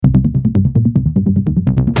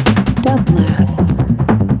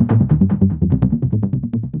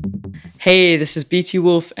Hey, this is BT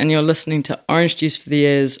Wolf, and you're listening to Orange Juice for the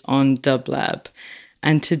Ears on Dublab.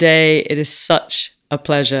 And today it is such a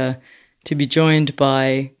pleasure to be joined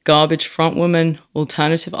by garbage frontwoman,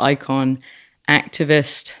 alternative icon,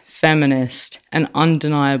 activist, feminist, and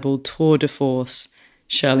undeniable tour de force,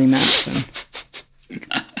 Shirley Manson.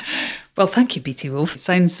 Well, thank you, BT Wolf. It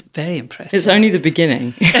sounds very impressive. It's only the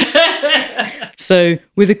beginning. So,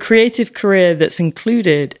 with a creative career that's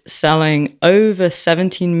included selling over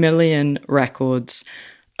 17 million records,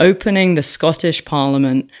 opening the Scottish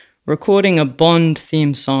Parliament, recording a Bond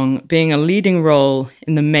theme song, being a leading role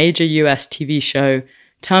in the major US TV show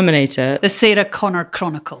Terminator, The Sarah Connor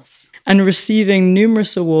Chronicles, and receiving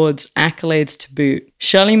numerous awards, accolades to boot,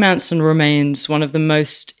 Shirley Manson remains one of the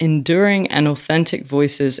most enduring and authentic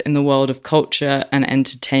voices in the world of culture and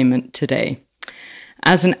entertainment today.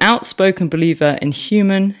 As an outspoken believer in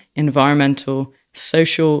human, environmental,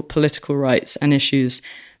 social, political rights and issues,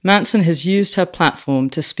 Manson has used her platform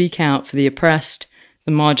to speak out for the oppressed,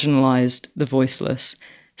 the marginalized, the voiceless,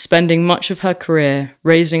 spending much of her career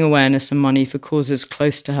raising awareness and money for causes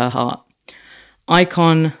close to her heart.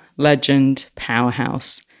 Icon, legend,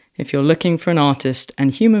 powerhouse. If you're looking for an artist and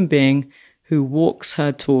human being who walks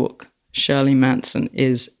her talk, Shirley Manson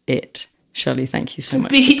is it. Shirley, thank you so much.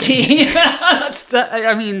 BT,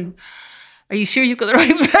 are you sure you've got the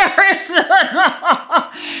right person?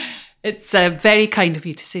 It's very kind of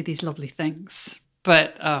you to say these lovely things.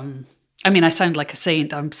 But, I sound like a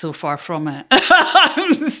saint. I'm so far from it.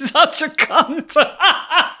 I'm such a cunt.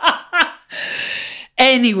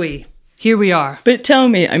 Anyway, here we are. But tell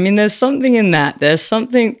me, there's something in that. There's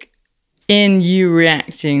something in you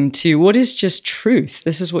reacting to what is just truth.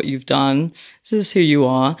 This is what you've done. This is who you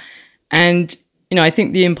are. And, I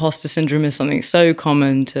think the imposter syndrome is something so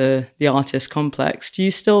common to the artist complex. Do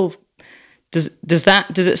you still, does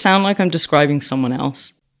it sound like I'm describing someone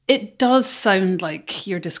else? It does sound like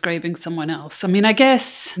you're describing someone else. I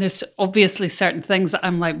guess there's obviously certain things that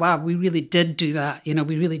I'm like, wow, we really did do that. We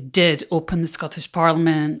really did open the Scottish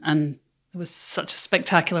Parliament, and it was such a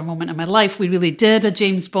spectacular moment in my life. We really did a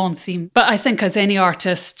James Bond theme. But I think as any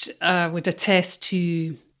artist would attest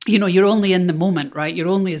to, you're only in the moment, right? You're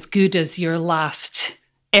only as good as your last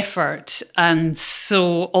effort. And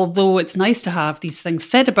so although it's nice to have these things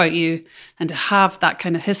said about you and to have that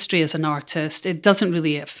kind of history as an artist, it doesn't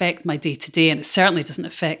really affect my day-to-day, and it certainly doesn't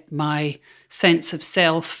affect my sense of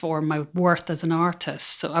self or my worth as an artist.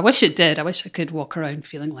 So I wish it did. I wish I could walk around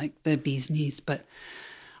feeling like the bee's knees, but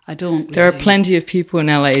I don't really. There are plenty of people in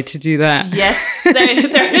LA to do that. Yes,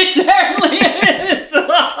 there certainly is.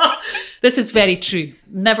 This is very true.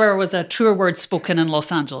 Never was a truer word spoken in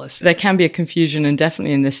Los Angeles. There can be a confusion, and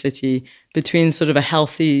definitely in this city, between sort of a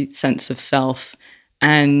healthy sense of self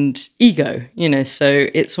and ego, so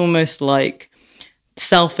it's almost like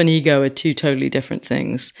self and ego are two totally different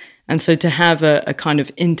things. And so to have a kind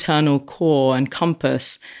of internal core and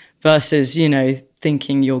compass versus,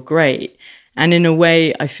 thinking you're great. And in a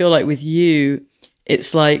way, I feel like with you,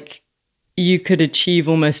 it's like you could achieve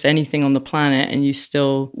almost anything on the planet and you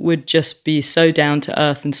still would just be so down to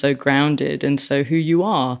earth and so grounded and so who you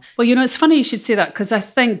are. Well, it's funny you should say that, because I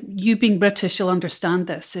think you being British, you'll understand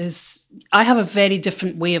this, is I have a very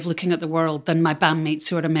different way of looking at the world than my bandmates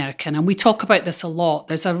who are American. And we talk about this a lot.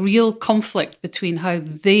 There's a real conflict between how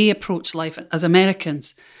they approach life as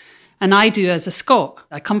Americans and I do as a Scot.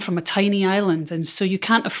 I come from a tiny island, and so you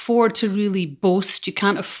can't afford to really boast. You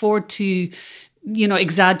can't afford to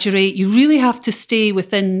exaggerate. You really have to stay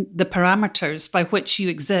within the parameters by which you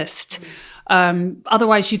exist.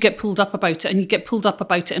 Otherwise, you get pulled up about it, and you get pulled up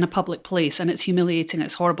about it in a public place, and it's humiliating,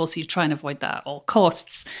 it's horrible, so you try and avoid that at all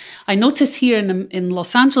costs. I notice here in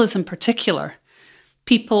Los Angeles in particular,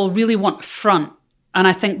 people really want to front. And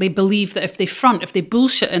I think they believe that if they front, if they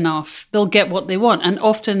bullshit enough, they'll get what they want. And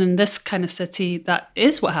often in this kind of city, that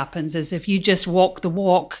is what happens, is if you just walk the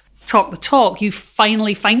walk, talk the talk, you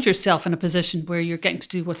finally find yourself in a position where you're getting to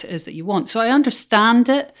do what it is that you want. So I understand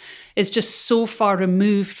it. It's just so far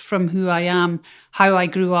removed from who I am, how I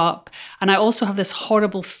grew up. And I also have this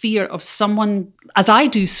horrible fear of someone, as I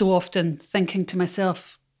do so often, thinking to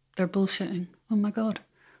myself, they're bullshitting. Oh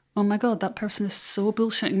my God, that person is so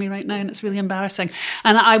bullshitting me right now, and it's really embarrassing.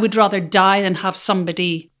 And I would rather die than have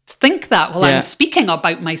somebody think that while I'm speaking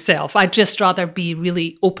about myself. I'd just rather be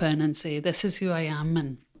really open and say, this is who I am,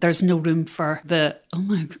 and there's no room for the, oh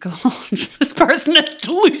my God, this person is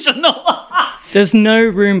delusional. There's no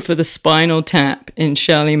room for the spinal tap in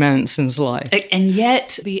Shirley Manson's life. And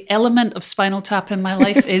yet the element of spinal tap in my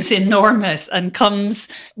life is enormous and comes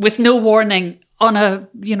with no warning on a,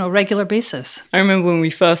 regular basis. I remember when we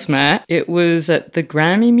first met, it was at the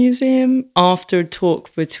Grammy Museum after a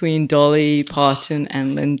talk between Dolly Parton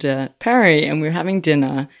and Linda Perry, and we were having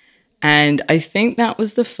dinner. And I think that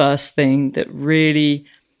was the first thing that really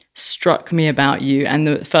struck me about you. And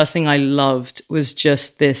the first thing I loved was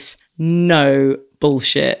just this no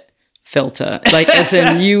bullshit filter. Like, as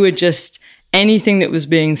in, you were just anything that was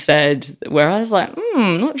being said where I was like,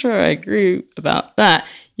 not sure I agree about that.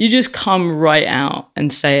 You just come right out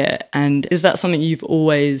and say it. And is that something you've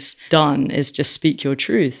always done, is just speak your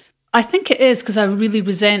truth? I think it is, because I really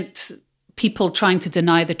resent people trying to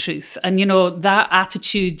deny the truth. And, that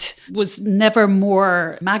attitude was never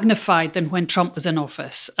more magnified than when Trump was in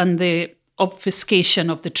office. And the obfuscation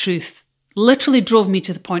of the truth literally drove me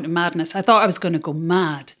to the point of madness. I thought I was going to go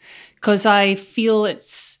mad, because I feel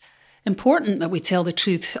it's important that we tell the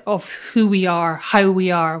truth of who we are, how we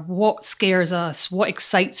are, what scares us, what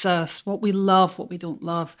excites us, what we love, what we don't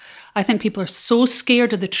love. I think people are so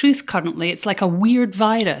scared of the truth currently. It's like a weird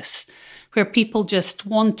virus where people just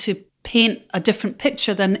want to paint a different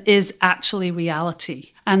picture than is actually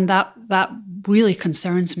reality. And that really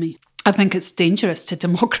concerns me. I think it's dangerous to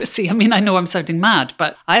democracy. I mean, I know I'm sounding mad,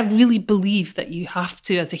 but I really believe that you have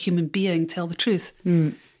to, as a human being, tell the truth.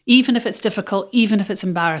 Even if it's difficult, even if it's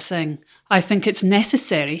embarrassing. I think it's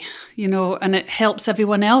necessary, and it helps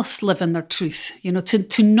everyone else live in their truth.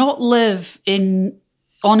 To not live in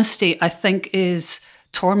honesty, I think, is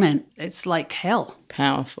torment. It's like hell.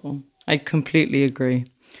 Powerful. I completely agree.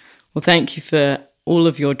 Well, thank you for all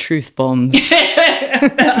of your truth bombs.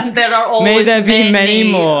 There are always May there be many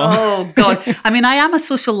more. Oh, God. I mean, I am a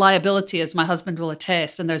social liability, as my husband will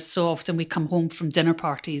attest. And there's so often we come home from dinner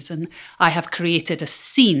parties and I have created a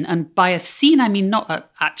scene. And by a scene, I mean not an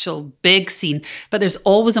actual big scene, but there's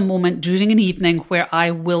always a moment during an evening where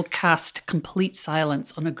I will cast complete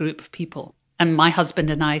silence on a group of people. And my husband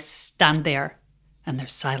and I stand there and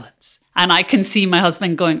there's silence. And I can see my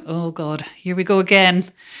husband going, oh, God, here we go again.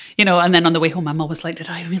 And then on the way home, I'm always like, did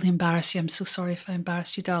I really embarrass you? I'm so sorry if I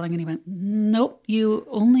embarrassed you, darling. And he went, nope, you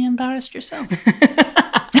only embarrassed yourself.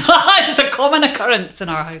 It's a common occurrence in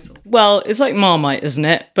our household. Well, it's like Marmite, isn't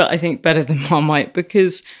it? But I think better than Marmite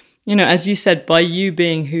because, as you said, by you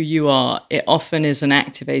being who you are, it often is an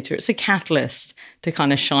activator. It's a catalyst to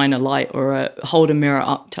kind of shine a light or hold a mirror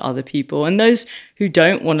up to other people. And those who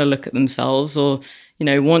don't want to look at themselves or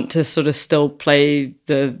want to sort of still play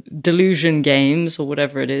the delusion games or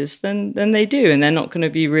whatever it is, then they do. And they're not going to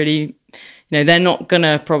be really, they're not going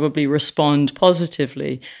to probably respond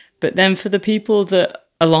positively. But then for the people that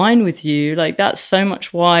align with you, like that's so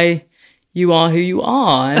much why you are who you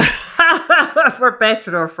are. For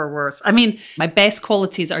better or for worse. I mean, my best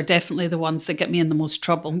qualities are definitely the ones that get me in the most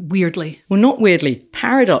trouble, weirdly. Well, not weirdly,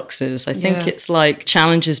 paradoxes. I think it's like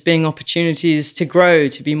challenges being opportunities to grow,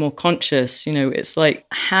 to be more conscious. It's like,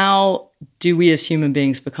 how do we as human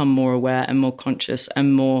beings become more aware and more conscious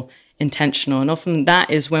and more intentional? And often that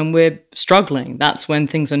is when we're struggling. That's when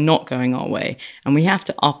things are not going our way and we have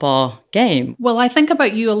to up our game. Well, I think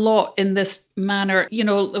about you a lot in this manner.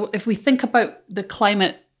 If we think about the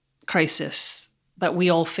climate crisis that we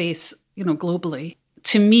all face, globally.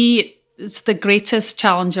 To me, it's the greatest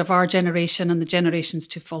challenge of our generation and the generations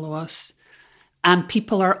to follow us. And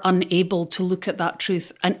people are unable to look at that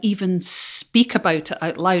truth and even speak about it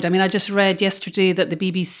out loud. I mean, I just read yesterday that the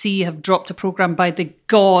BBC have dropped a programme by the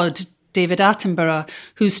god David Attenborough,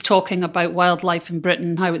 who's talking about wildlife in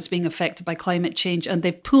Britain, how it's being affected by climate change. And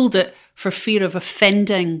they pulled it for fear of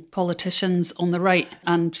offending politicians on the right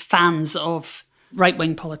and fans of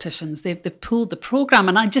right-wing politicians. They pulled the programme.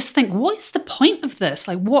 And I just think, what is the point of this?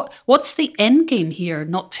 Like, what's the end game here?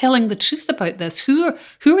 Not telling the truth about this. Who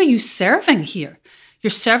are you serving here?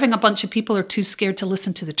 You're serving a bunch of people who are too scared to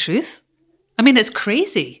listen to the truth? I mean, it's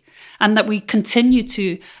crazy. And that we continue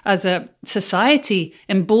to, as a society,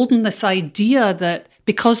 embolden this idea that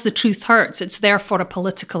because the truth hurts, it's therefore a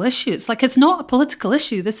political issue. It's like, it's not a political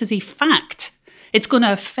issue. This is a fact. It's going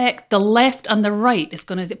to affect the left and the right. It's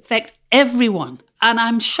going to affect everyone. And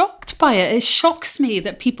I'm shocked by it. It shocks me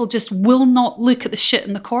that people just will not look at the shit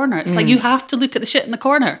in the corner. It's like, you have to look at the shit in the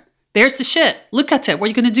corner. There's the shit. Look at it. What are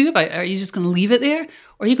you going to do about it? Are you just going to leave it there?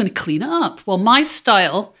 Or are you going to clean it up? Well, my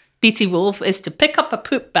style, BT Wolf, is to pick up a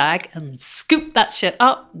poop bag and scoop that shit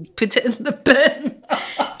up and put it in the bin.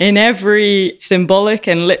 In every symbolic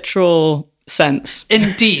and literal sense.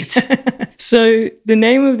 Indeed. So the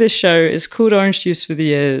name of this show is called Orange Juice for the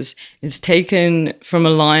Ears. It's taken from a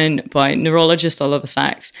line by neurologist Oliver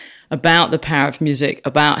Sacks about the power of music,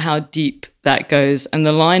 about how deep that goes. And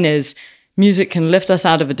the line is, music can lift us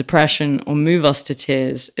out of a depression or move us to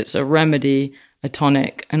tears. It's a remedy, a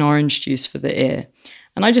tonic, an orange juice for the ear.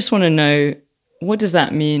 And I just want to know, what does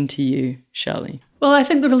that mean to you, Shirley? Well, I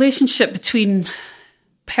think the relationship between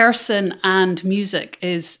person and music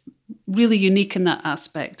is really unique in that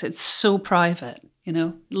aspect. It's so private,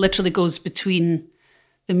 literally goes between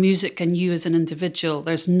the music and you as an individual.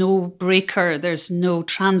 There's no breaker, there's no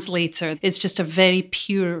translator. It's just a very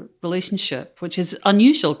pure relationship, which is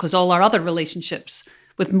unusual because all our other relationships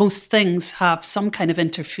with most things have some kind of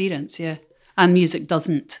interference, and music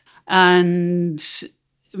doesn't. And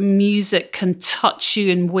music can touch you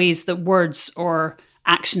in ways that words or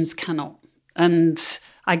actions cannot. And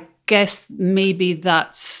I guess maybe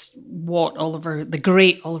that's what the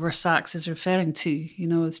great Oliver Sacks is referring to.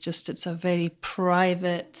 It's a very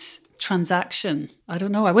private transaction. I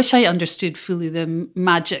don't know. I wish I understood fully the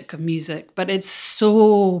magic of music, but it's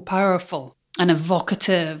so powerful and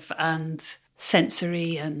evocative and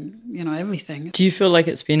sensory and, everything. Do you feel like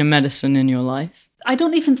it's been a medicine in your life? I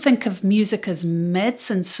don't even think of music as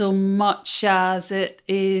medicine so much as it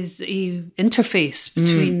is a interface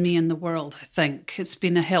between me and the world, I think. It's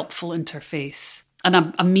been a helpful interface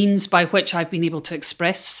and a means by which I've been able to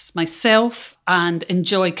express myself and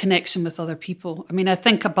enjoy connection with other people. I mean, I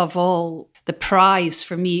think above all, the prize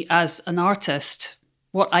for me as an artist,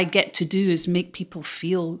 what I get to do is make people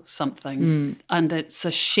feel something. And it's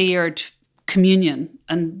a shared communion,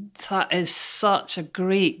 and that is such a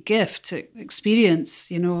great gift to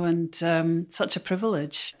experience, and such a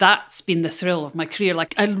privilege. That's been the thrill of my career.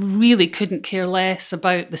 Like, I really couldn't care less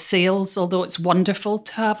about the sales, although it's wonderful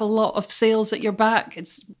to have a lot of sales at your back.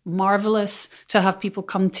 It's marvelous to have people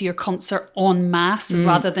come to your concert en masse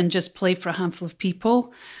rather than just play for a handful of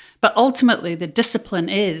people. But ultimately, the discipline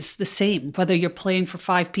is the same, whether you're playing for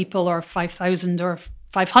 5 people or 5,000 or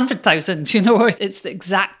 500,000, it's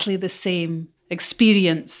exactly the same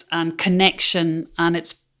experience and connection, and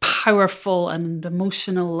it's powerful and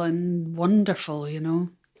emotional and wonderful,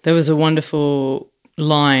 There was a wonderful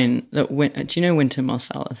line that do you know Wynton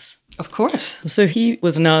Marsalis? Of course. So he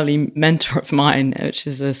was an early mentor of mine, which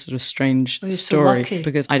is a sort of strange story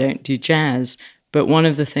because I don't do jazz. But one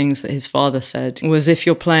of the things that his father said was, if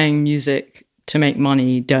you're playing music to make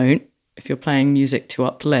money, don't. If you're playing music to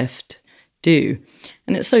uplift, do.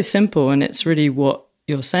 And it's so simple, and it's really what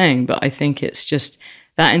you're saying, but I think it's just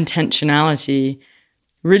that intentionality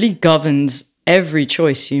really governs every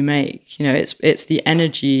choice you make. It's the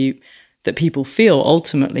energy that people feel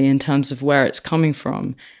ultimately in terms of where it's coming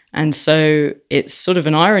from. And so it's sort of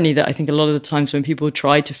an irony that I think a lot of the times when people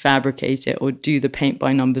try to fabricate it or do the paint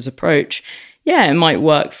by numbers approach, it might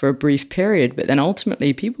work for a brief period, but then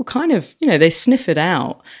ultimately people kind of, they sniff it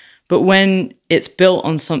out. But when it's built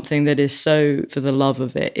on something that is so, for the love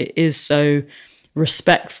of it, it is so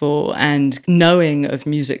respectful and knowing of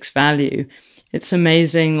music's value, it's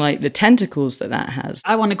amazing, like the tentacles that has.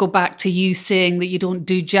 I want to go back to you saying that you don't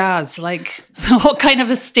do jazz. Like, what kind of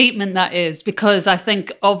a statement that is? Because I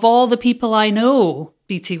think of all the people I know,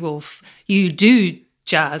 BT Wolf, you do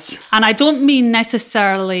jazz. And I don't mean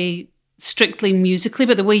necessarily strictly musically,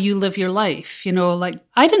 but the way you live your life. Like,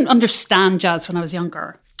 I didn't understand jazz when I was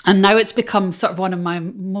younger. And now it's become sort of one of my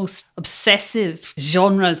most obsessive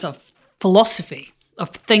genres of philosophy, of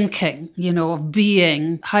thinking, of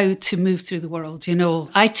being, how to move through the world.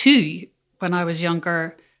 I too, when I was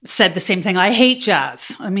younger, said the same thing. I hate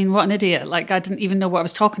jazz. I mean, what an idiot. Like, I didn't even know what I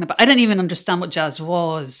was talking about. I didn't even understand what jazz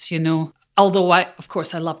was, Although of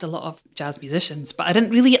course, I loved a lot of jazz musicians, but I didn't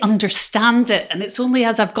really understand it. And it's only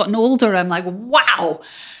as I've gotten older, I'm like, wow,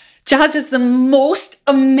 jazz is the most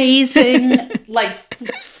amazing, like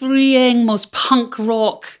freeing, most punk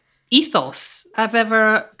rock ethos I've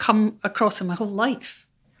ever come across in my whole life.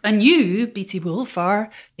 And you, BT Wolf, are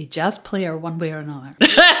a jazz player one way or another.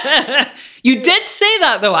 You did say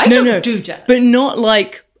that, though. I don't do jazz. But not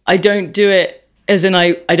like I don't do it as in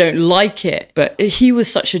I don't like it. But he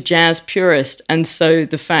was such a jazz purist. And so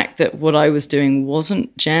the fact that what I was doing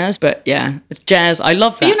wasn't jazz. But yeah, it's jazz. I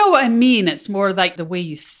love that. You know what I mean? It's more like the way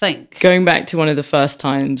you think. Going back to one of the first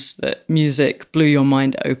times that music blew your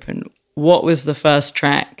mind open, what was the first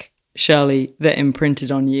track, Shirley, that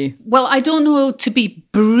imprinted on you? Well, I don't know, to be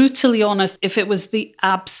brutally honest, if it was the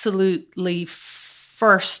absolutely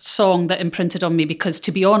first song that imprinted on me, because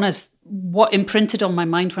to be honest, what imprinted on my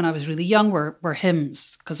mind when I was really young were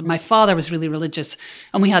hymns, because my father was really religious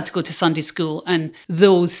and we had to go to Sunday school, and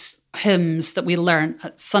those hymns that we learned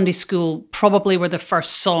at Sunday school probably were the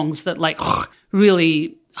first songs that like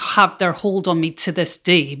really have their hold on me to this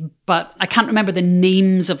day, but I can't remember the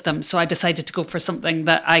names of them. So I decided to go for something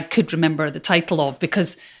that I could remember the title of,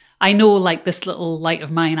 because I know, like, This Little Light of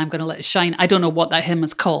Mine, I'm going to let it shine. I don't know what that hymn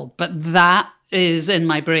is called, but that is in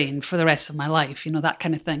my brain for the rest of my life, that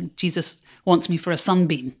kind of thing. Jesus wants me for a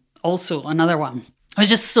sunbeam, also another one. There's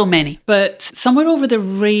just so many. But Somewhere Over the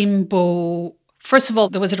Rainbow, first of all,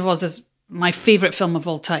 The Wizard of Oz is my favourite film of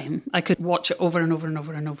all time. I could watch it over and over and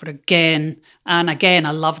over and over again. And again,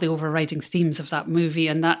 I love the overriding themes of that movie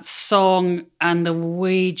and that song and the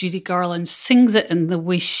way Judy Garland sings it and the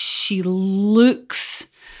way she looks.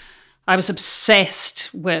 I was obsessed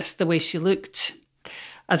with the way she looked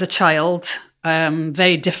as a child.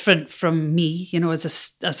 Very different from me,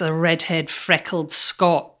 as a redhead, freckled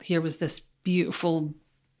Scot. Here was this beautiful,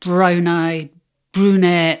 brown-eyed,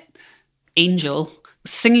 brunette angel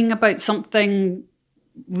singing about something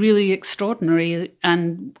really extraordinary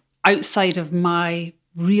and outside of my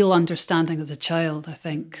real understanding as a child, I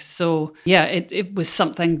think. So, yeah, it was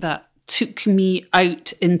something that took me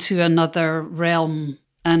out into another realm.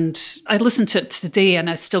 And I listen to it today and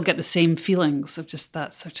I still get the same feelings of just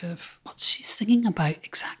that sort of, what's she singing about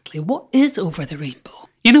exactly? What is over the rainbow?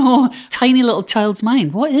 Tiny little child's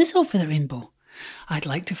mind. What is over the rainbow? I'd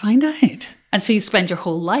like to find out. And so you spend your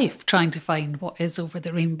whole life trying to find what is over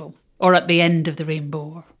the rainbow or at the end of the rainbow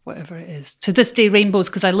or whatever it is. To this day, rainbows,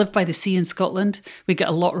 because I live by the sea in Scotland, we get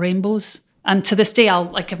a lot of rainbows. And to this day,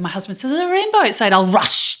 if my husband says, there's a rainbow outside, I'll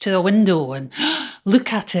rush to the window and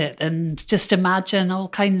look at it and just imagine all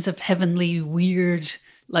kinds of heavenly, weird,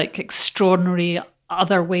 extraordinary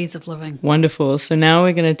other ways of living. Wonderful. So now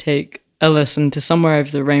we're going to take a listen to Somewhere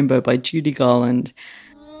Over the Rainbow by Judy Garland.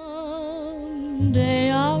 Someday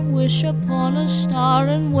I'll wish upon a star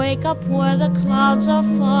and wake up where the clouds are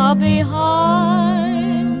far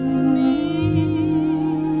behind me,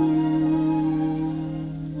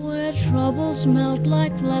 where troubles melt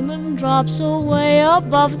like lemon drops away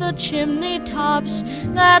above the chimney tops.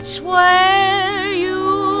 That's where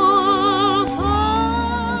you'll find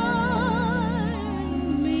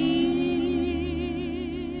me.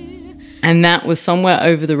 And that was Somewhere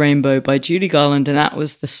Over the Rainbow by Judy Garland, and that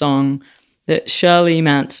was the song that Shirley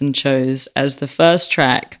Manson chose as the first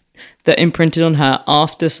track that imprinted on her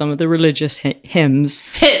after some of the religious hymns.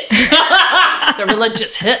 Hits! The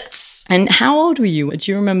religious hits. And how old were you?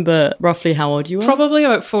 Do you remember roughly how old you were? Probably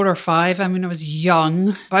about 4 or 5. I mean, I was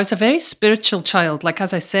young. But I was a very spiritual child.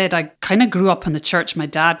 As I said, I kind of grew up in the church. My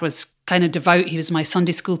dad was kind of devout. He was my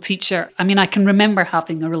Sunday school teacher. I mean, I can remember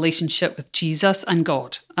having a relationship with Jesus and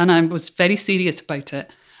God. And I was very serious about it.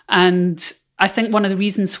 And I think one of the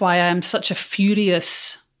reasons why I am such a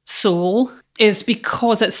furious soul is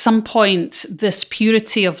because at some point, this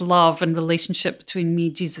purity of love and relationship between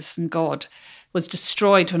me, Jesus, and God was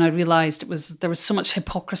destroyed when I realized there was so much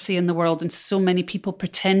hypocrisy in the world and so many people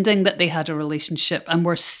pretending that they had a relationship and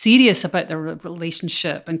were serious about their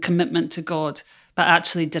relationship and commitment to God, but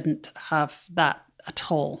actually didn't have that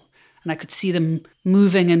at all. And I could see them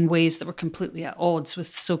moving in ways that were completely at odds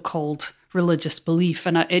with so-called religious belief.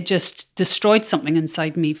 And it just destroyed something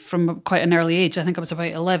inside me from quite an early age. I think I was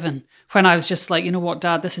about 11, when I was just like, you know what,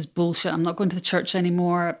 Dad, this is bullshit. I'm not going to the church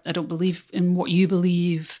anymore. I don't believe in what you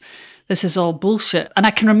believe. This is all bullshit. And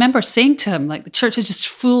I can remember saying to him, the church is just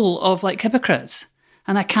full of hypocrites.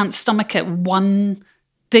 And I can't stomach it one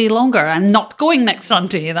day longer. I'm not going next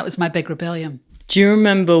Sunday. That was my big rebellion. Do you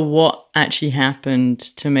remember what actually happened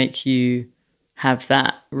to make you have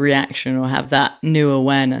that reaction or have that new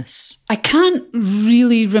awareness? I can't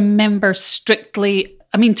really remember strictly.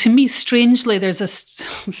 I mean, to me, strangely, this is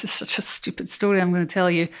such a stupid story I'm going to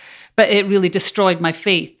tell you, but it really destroyed my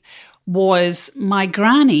faith, was my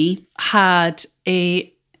granny had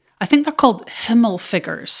I think they're called Himmel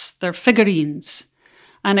figures. They're figurines.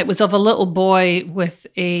 And it was of a little boy with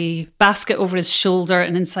a basket over his shoulder,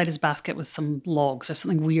 and inside his basket was some logs or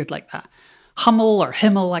something weird like that. Hummel or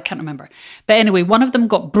Himmel, I can't remember. But anyway, one of them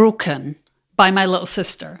got broken by my little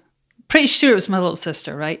sister. Pretty sure it was my little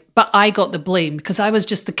sister, right? But I got the blame because I was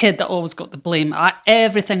just the kid that always got the blame.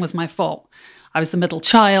 Everything was my fault. I was the middle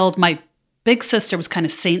child. My big sister was kind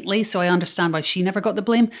of saintly, so I understand why she never got the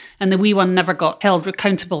blame. And the wee one never got held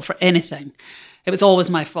accountable for anything. It was always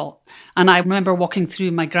my fault. And I remember walking through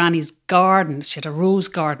my granny's garden. She had a rose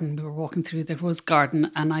garden. We were walking through the rose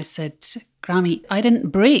garden. And I said, Grammy, I didn't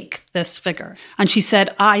break this figure. And she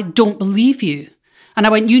said, I don't believe you. And I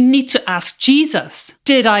went, you need to ask Jesus.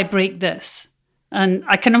 Did I break this? And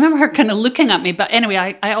I can remember her kind of looking at me. But anyway,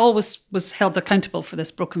 I always was held accountable for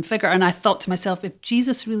this broken figure. And I thought to myself, if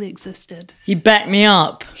Jesus really existed, he'd back me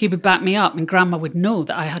up. He would back me up. And Grandma would know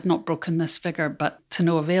that I had not broken this figure. But to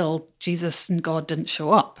no avail, Jesus and God didn't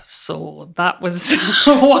show up. So that was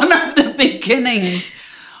one of the beginnings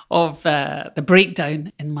of the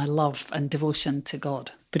breakdown in my love and devotion to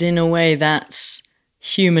God. But in a way, that's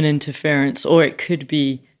human interference, or it could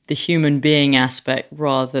be the human being aspect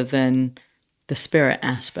rather than the spirit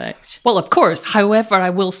aspect. Well, of course. However, I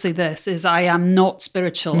will say this, is I am not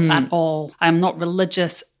spiritual at all. I am not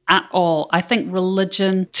religious at all. I think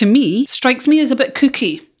religion, to me, strikes me as a bit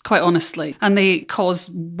kooky, quite honestly. And they cause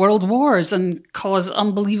world wars and cause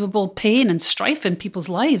unbelievable pain and strife in people's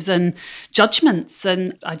lives and judgments.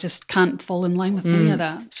 And I just can't fall in line with any of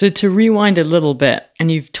that. So to rewind a little bit, and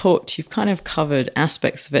you've kind of covered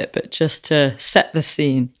aspects of it, but just to set the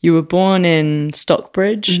scene, you were born in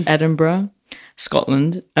Stockbridge, Edinburgh,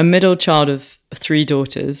 Scotland, a middle child of 3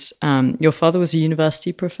 daughters. Your father was a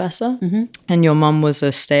university professor and your mum was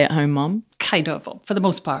a stay-at-home mum. Kind of, for the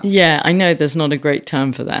most part. Yeah, I know there's not a great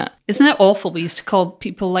term for that. Isn't it awful? We used to call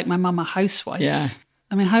people like my mum a housewife. Yeah.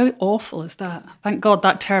 I mean, how awful is that? Thank God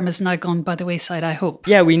that term has now gone by the wayside, I hope.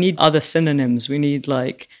 Yeah, we need other synonyms. We need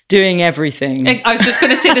like doing everything. I was just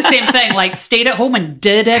going to say the same thing, like stayed at home and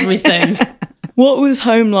did everything. What was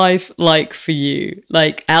home life like for you,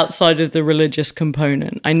 like outside of the religious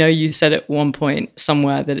component? I know you said at one point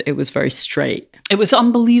somewhere that it was very straight. It was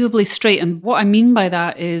unbelievably straight. And what I mean by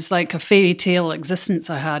that is like a fairy tale existence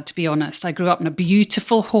I had, to be honest. I grew up in a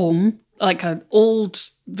beautiful home, like an old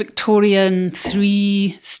Victorian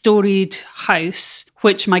 3-storied house,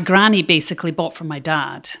 which my granny basically bought from my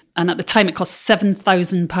dad. And at the time it cost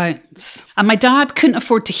 £7,000. And my dad couldn't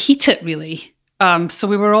afford to heat it really. So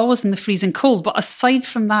we were always in the freezing cold. But aside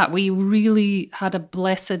from that, we really had a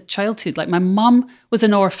blessed childhood. Like my mum was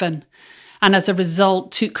an orphan and as a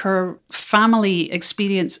result took her family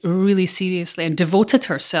experience really seriously and devoted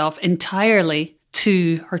herself entirely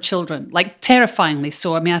to her children, like terrifyingly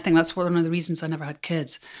so. I mean, I think that's one of the reasons I never had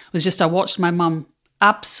kids, was just I watched my mum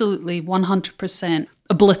absolutely 100%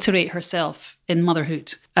 obliterate herself in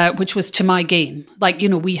motherhood, which was to my gain. Like, you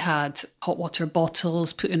know, we had hot water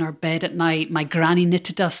bottles put in our bed at night. My granny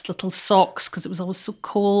knitted us little socks because it was always so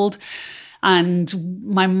cold. And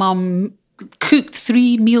my mum cooked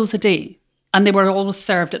 3 meals a day and they were always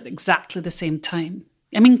served at exactly the same time.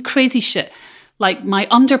 I mean, crazy shit. Like my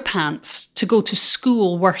underpants to go to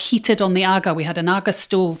school were heated on the Aga. We had an Aga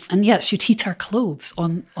stove and yes, she'd heat our clothes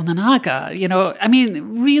on an Aga, you know, I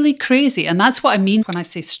mean, really crazy. And that's what I mean when I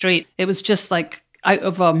say straight. It was just like out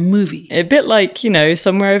of a movie. A bit like, you know,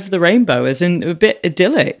 Somewhere Over the Rainbow, as in a bit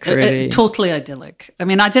idyllic, really. Totally idyllic. I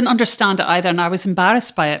mean, I didn't understand it either. And I was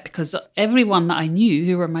embarrassed by it because everyone that I knew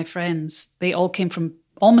who were my friends, they all came from,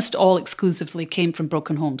 almost all exclusively came from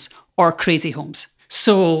broken homes or crazy homes.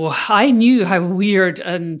 So I knew how weird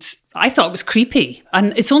and I thought it was creepy.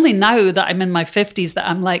 And it's only now that I'm in my 50s that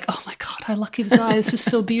I'm like, oh my God, how lucky was I? This was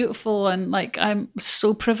so beautiful. And like, I'm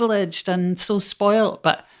so privileged and so spoiled.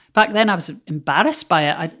 But back then I was embarrassed by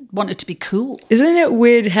it. I wanted to be cool. Isn't it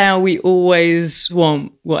weird how we always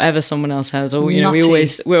want whatever someone else has? Or, you know,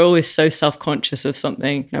 we're always so self-conscious of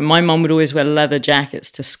something. You know, my mum would always wear leather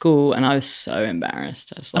jackets to school and I was so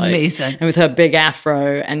embarrassed. I was like, amazing. And with her big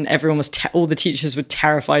afro and everyone was, all the teachers were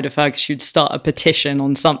terrified of her because she'd start a petition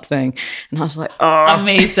on something. And I was like, oh.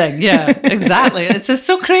 Amazing. Yeah, exactly. It's just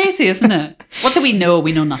so crazy, isn't it? What do we know?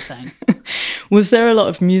 We know nothing. Was there a lot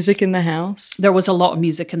of music in the house? There was a lot of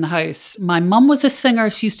music in the house. My mum was a singer.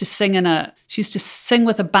 She used to sing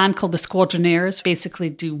with a band called the Squadronaires, basically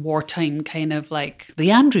do wartime kind of like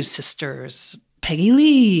the Andrews Sisters, Peggy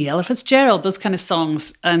Lee, Ella Fitzgerald, those kind of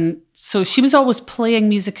songs. And so she was always playing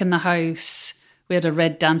music in the house. We had a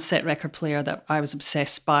red dance set record player that I was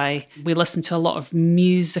obsessed by. We listened to a lot of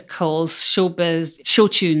musicals, showbiz, show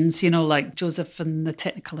tunes, you know, like Joseph and the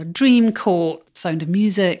Technicolor Dreamcoat, Sound of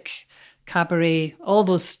Music, Cabaret, all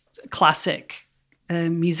those classic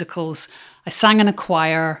musicals. I sang in a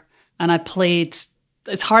choir and I played.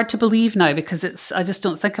 It's hard to believe now because I just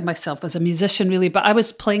don't think of myself as a musician really, but I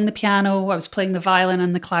was playing the piano, I was playing the violin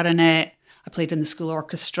and the clarinet. I played in the school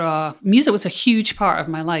orchestra. Music was a huge part of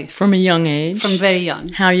my life. From a young age? From very young.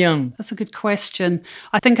 How young? That's a good question.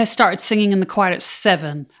 I think I started singing in the choir at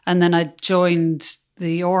 7 and then I joined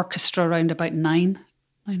the orchestra around about 9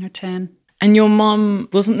 or 10. And your mum,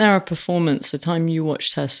 wasn't there a performance, a time you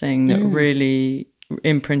watched her sing that really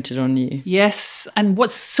imprinted on you? Yes. And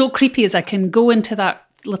what's so creepy is I can go into that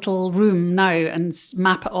little room now and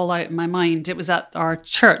map it all out in my mind. It was at our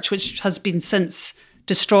church, which has been since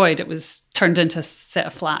destroyed. It was turned into a set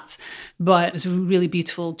of flats. But it was a really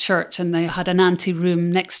beautiful church and they had an ante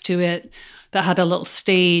room next to it that had a little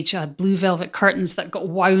stage. I had blue velvet curtains that got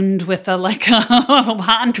wound with a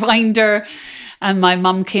hand winder. And my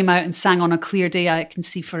mum came out and sang On a Clear Day I Can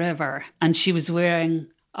See Forever. And she was wearing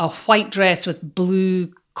a white dress with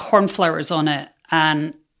blue cornflowers on it.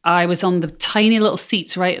 And I was on the tiny little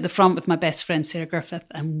seats right at the front with my best friend, Sarah Griffith.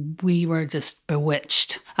 And we were just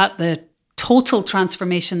bewitched. At the total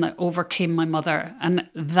transformation that overcame my mother. And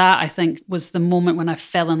that, I think, was the moment when I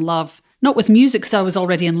fell in love, not with music, because I was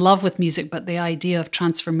already in love with music, but the idea of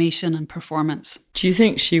transformation and performance. Do you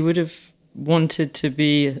think she would have wanted to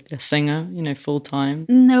be a singer, full time?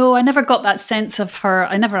 No, I never got that sense of her.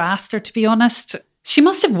 I never asked her, to be honest. She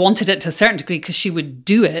must have wanted it to a certain degree because she would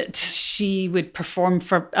do it. She would perform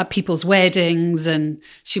at people's weddings, and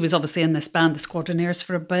she was obviously in this band, the Squadroneers,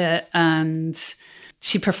 for a bit, and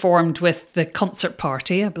she performed with the Concert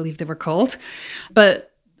Party, I believe they were called.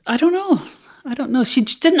 But I don't know. She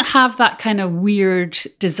didn't have that kind of weird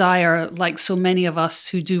desire like so many of us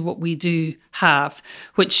who do what we do have,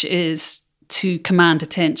 which is to command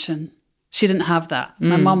attention. She didn't have that.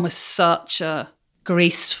 My mum was such a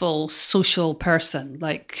graceful, social person.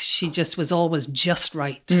 Like, she just was always just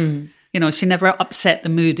right. She never upset the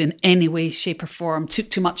mood in any way, shape or form, took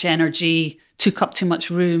too much energy, took up too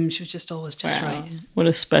much room. She was just always just right. What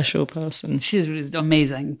a special person. She was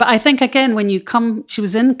amazing. But I think, again, she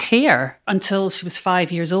was in care until she was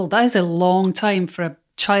 5 years old. That is a long time for a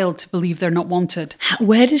child to believe they're not wanted.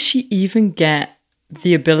 Where does she even get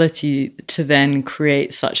the ability to then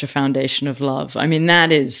create such a foundation of love? I mean,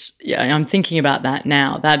 that is, I'm thinking about that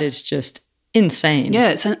now. That is just insane.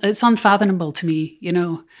 Yeah, it's unfathomable to me,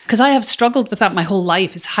 because I have struggled with that my whole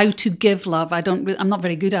life, is how to give love. I'm not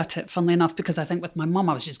very good at it, funnily enough, because I think with my mum,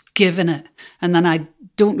 I was just giving it. And then I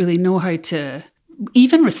don't really know how to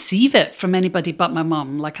even receive it from anybody but my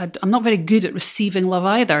mum. Like, I'm not very good at receiving love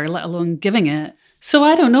either, let alone giving it. So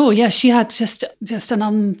I don't know. Yeah, she had just an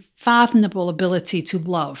unfathomable ability to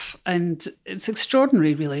love. And it's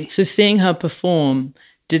extraordinary, really. So seeing her perform,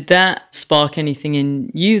 did that spark anything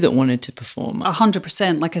in you that wanted to perform?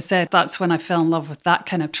 100%. Like I said, that's when I fell in love with that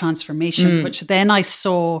kind of transformation, which then I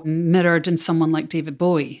saw mirrored in someone like David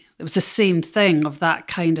Bowie. It was the same thing, of that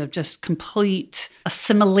kind of just complete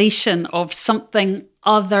assimilation of something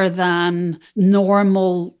other than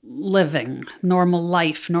normal living, normal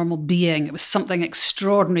life, normal being. It was something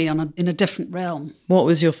extraordinary in a different realm. What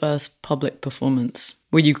was your first public performance?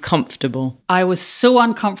 Were you comfortable? I was so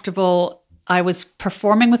uncomfortable. I was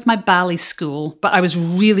performing with my ballet school, but I was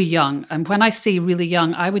really young. And when I say really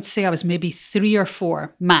young, I would say I was maybe 3 or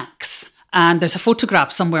 4 max. And there's a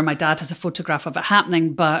photograph somewhere. My dad has a photograph of it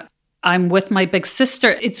happening, but I'm with my big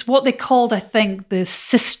sister. It's what they called, I think, the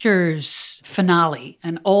sisters finale.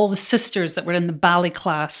 And all the sisters that were in the ballet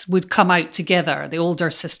class would come out together, the older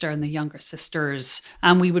sister and the younger sisters.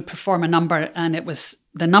 And we would perform a number. And it was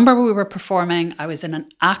the number we were performing. I was in an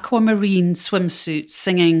aquamarine swimsuit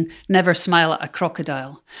singing Never Smile at a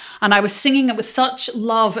Crocodile. And I was singing it with such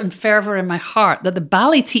love and fervor in my heart that the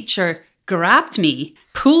ballet teacher grabbed me,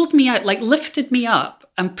 pulled me out, like lifted me up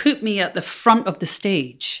and put me at the front of the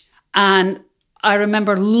stage. And I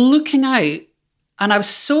remember looking out, and I was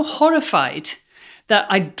so horrified that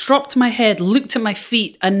I dropped my head, looked at my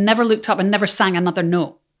feet, and never looked up and never sang another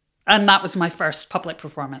note. And that was my first public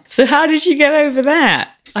performance. So how did you get over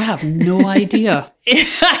that? I have no idea.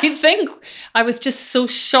 I think I was just so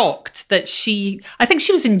shocked that I think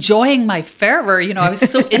she was enjoying my fervor. I was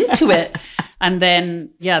so into it. And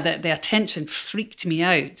then, the attention freaked me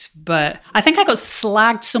out. But I think I got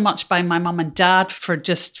slagged so much by my mum and dad for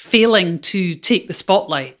just failing to take the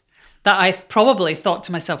spotlight that I probably thought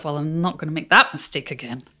to myself, well, I'm not going to make that mistake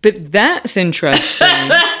again. But that's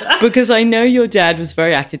interesting because I know your dad was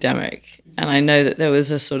very academic. And I know that there was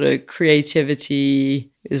a sort of creativity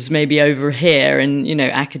is maybe over here, and,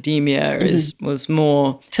 academia was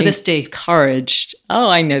more to this day encouraged. Oh,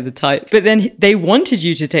 I know the type. But then they wanted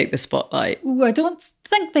you to take the spotlight. Ooh, I don't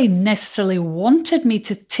think they necessarily wanted me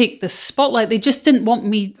to take the spotlight. They just didn't want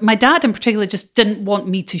me. My dad in particular just didn't want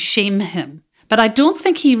me to shame him. But I don't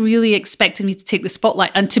think he really expected me to take the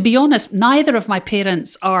spotlight. And to be honest, neither of my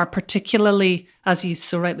parents are particularly, as you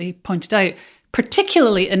so rightly pointed out,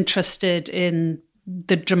 particularly interested in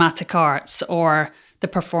the dramatic arts or the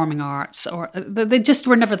performing arts, or they just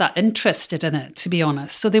were never that interested in it, to be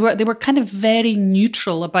honest. So they were kind of very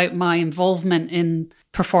neutral about my involvement in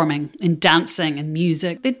performing, in dancing and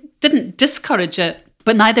music. They didn't discourage it,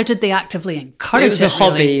 but neither did they actively encourage it. It was a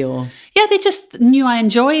hobby, or yeah, they just knew I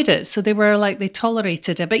enjoyed it, so they were like, they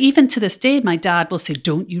tolerated it. But even to this day, my dad will say,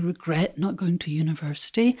 "Don't you regret not going to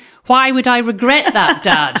university?" Why would I regret that,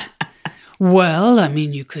 Dad? Well, I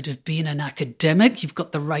mean, you could have been an academic. You've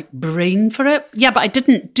got the right brain for it. Yeah, but I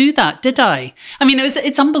didn't do that, did I? I mean,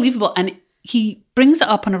 it's unbelievable. And he brings it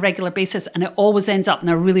up on a regular basis, and it always ends up in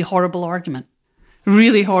a really horrible argument.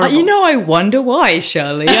 Really horrible. I wonder why,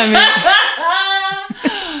 Shirley.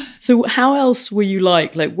 So how else were you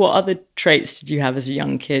like? Like, what other traits did you have as a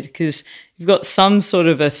young kid? Because you've got some sort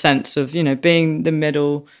of a sense of, being the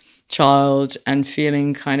middle child and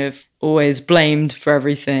feeling kind of always blamed for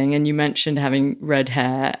everything. And you mentioned having red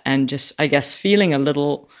hair and just, I guess, feeling a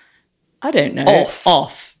little, I don't know,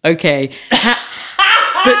 off. Okay.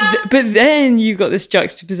 But then you got this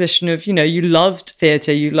juxtaposition of, you know, you loved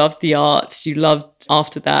theatre, you loved the arts, you loved,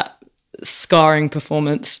 after that scarring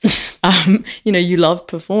performance, you know, you loved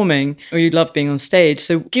performing, or you loved being on stage.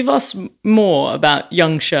 So give us more about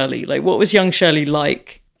young Shirley. Like, what was young Shirley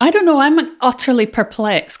like? I don't know. I'm utterly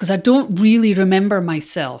perplexed because I don't really remember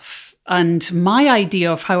myself. And my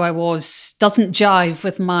idea of how I was doesn't jive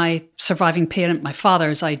with my surviving parent, my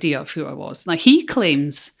father's idea of who I was. Now, he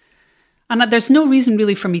claims, and there's no reason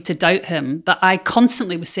really for me to doubt him, that I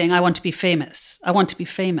constantly was saying, I want to be famous. I want to be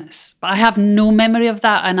famous. But I have no memory of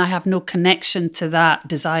that, and I have no connection to that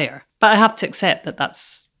desire. But I have to accept that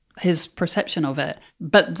that's his perception of it.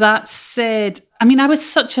 But that said, I mean, I was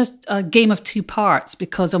such a game of two parts,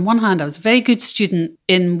 because on one hand, I was a very good student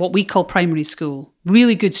in what we call primary school.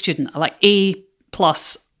 Really good student. I like A+,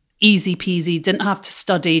 easy peasy, didn't have to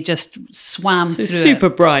study, just swam through super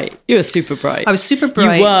it. Bright. You were super bright. I was super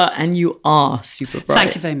bright. You were, and you are super bright.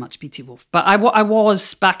 Thank you very much, BT Wolf. But I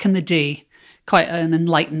was, back in the day, quite an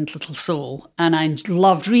enlightened little soul. And I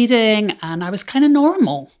loved reading, and I was kind of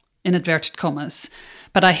normal, in inverted commas.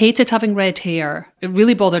 But I hated having red hair. It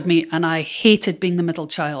really bothered me. And I hated being the middle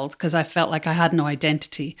child because I felt like I had no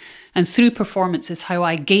identity. And through performance is how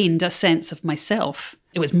I gained a sense of myself.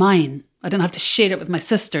 It was mine. I didn't have to share it with my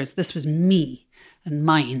sisters. This was me and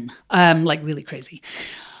mine. Like really crazy.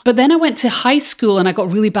 But then I went to high school and I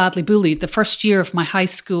got really badly bullied the first year of my high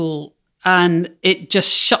school, and it just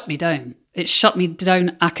shut me down. It shut me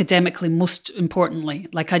down academically, most importantly.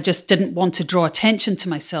 Like, I just didn't want to draw attention to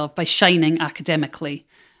myself by shining academically.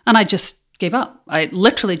 And I just gave up. I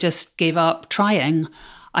literally just gave up trying.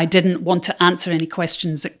 I didn't want to answer any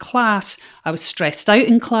questions at class. I was stressed out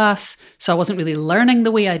in class, so I wasn't really learning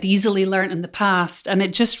the way I'd easily learned in the past. And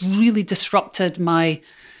it just really disrupted my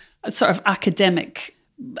sort of academic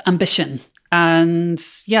ambition. And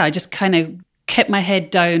yeah, I just kind of kept my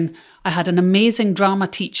head down. I had an amazing drama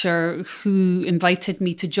teacher who invited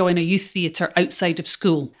me to join a youth theatre outside of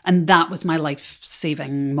school. And that was my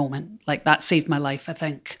life-saving moment. Like, that saved my life, I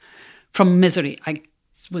think, from misery. I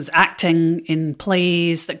was acting in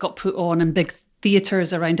plays that got put on in big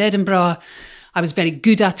theatres around Edinburgh. I was very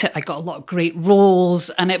good at it. I got a lot of great roles,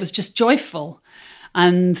 and it was just joyful.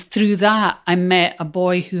 And through that, I met a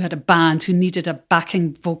boy who had a band who needed a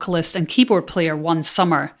backing vocalist and keyboard player one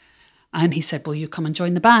summer. And he said, will you come and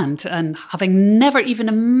join the band? And having never even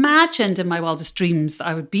imagined in my wildest dreams that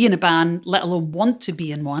I would be in a band, let alone want to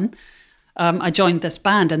be in one, I joined this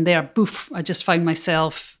band. And there, boof, I just found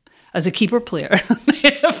myself as a keyboard player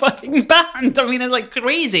in a fucking band. I mean, it's like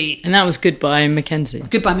crazy. And that was Goodbye Mackenzie.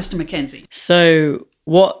 Goodbye, Mr. Mackenzie. So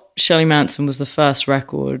what Shirley Manson was the first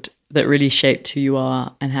record that really shaped who you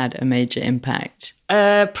are and had a major impact?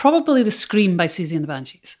 Probably The Scream by Susie and the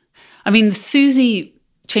Banshees. I mean, Susie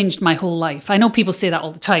changed my whole life. I know people say that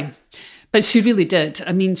all the time, but she really did.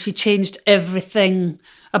 I mean, she changed everything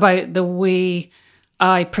about the way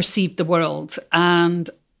I perceived the world. And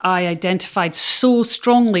I identified so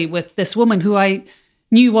strongly with this woman who I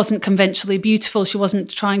knew wasn't conventionally beautiful. She wasn't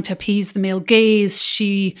trying to appease the male gaze.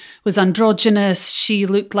 She was androgynous. She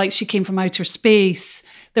looked like she came from outer space.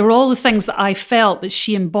 There were all the things that I felt that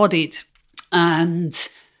she embodied. And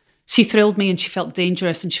she thrilled me, and she felt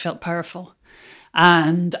dangerous, and she felt powerful.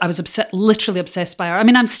 And I was literally obsessed by her. I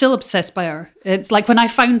mean, I'm still obsessed by her. It's like when I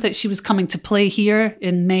found that she was coming to play here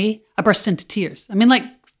in May, I burst into tears. I mean, like,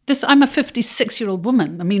 this, I'm a 56-year-old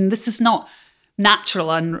woman. I mean, this is not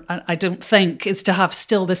natural, and I don't think, is to have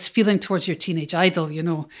still this feeling towards your teenage idol, you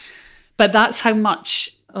know. But that's how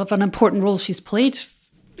much of an important role she's played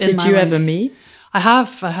in my life. Did you ever meet? I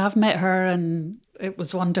have met her, and it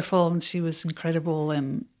was wonderful, and she was incredible.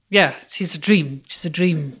 And yeah, she's a dream. She's a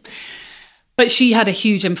dream. But she had a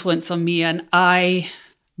huge influence on me, and I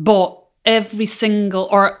bought every single,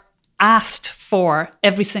 or asked for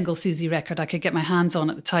every single Susie record I could get my hands on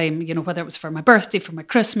at the time, you know, whether it was for my birthday, for my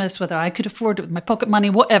Christmas, whether I could afford it with my pocket money,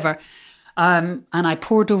 whatever. And I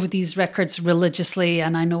poured over these records religiously,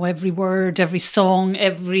 and I know every word, every song,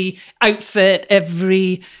 every outfit,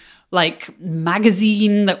 every like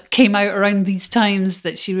magazine that came out around these times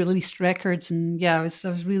that she released records. And yeah, I was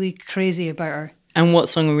really crazy about her. And what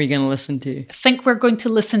song are we going to listen to? I think we're going to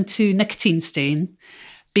listen to Nicotine Stain,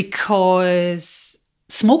 because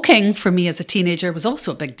smoking for me as a teenager was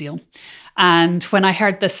also a big deal. And when I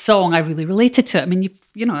heard this song, I really related to it. I mean,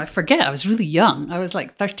 you know, I forget, I was really young. I was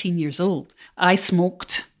like 13 years old. I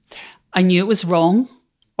smoked. I knew it was wrong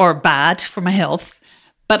or bad for my health,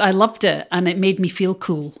 but I loved it, and it made me feel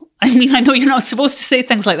cool. I mean, I know you're not supposed to say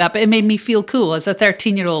things like that, but it made me feel cool. As a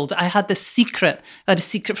 13-year-old, I had this secret. I had a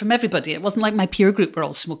secret from everybody. It wasn't like my peer group were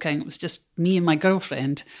all smoking. It was just me and my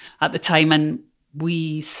girlfriend at the time. And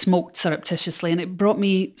we smoked surreptitiously. And it brought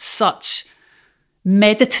me such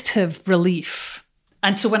meditative relief.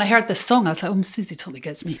 And so when I heard this song, I was like, oh, Susie totally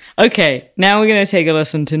gets me. Okay, now we're going to take a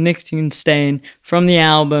listen to Nicotine Stain from the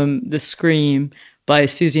album The Scream by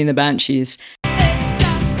Susie and the Banshees.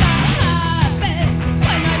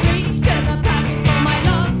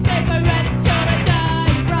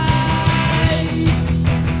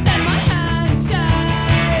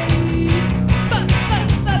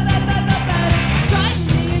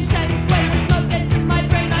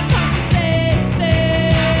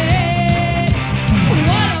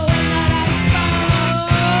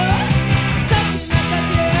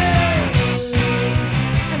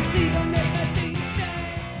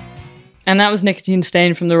 And that was Nicotine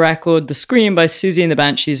Stain from the record The Scream by Susie and the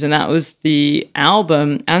Banshees. And that was the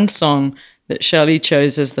album and song that Shirley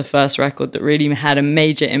chose as the first record that really had a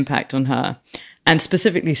major impact on her. And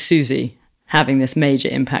specifically Susie having this major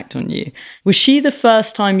impact on you. Was she the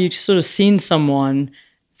first time you'd sort of seen someone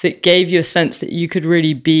that gave you a sense that you could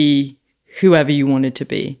really be whoever you wanted to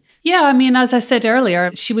be? Yeah, I mean, as I said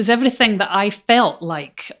earlier, she was everything that I felt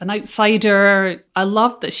like, an outsider. I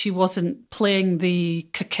loved that she wasn't playing the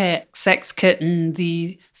coquette sex kitten,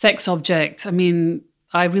 the sex object. I mean,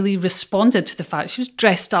 I really responded to the fact she was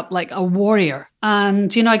dressed up like a warrior.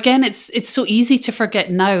 And, you know, again, it's so easy to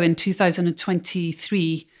forget now in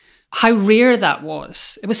 2023 how rare that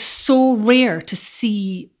was. It was so rare to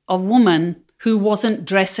see a woman who wasn't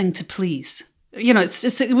dressing to please. You know,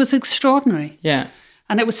 it was extraordinary. Yeah.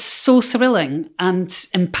 And it was so thrilling and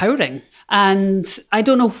empowering. And I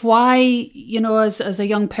don't know why, you know, as a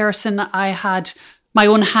young person, I had my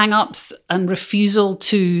own hang-ups and refusal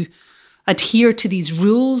to adhere to these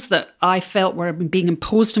rules that I felt were being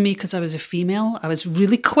imposed on me because I was a female. I was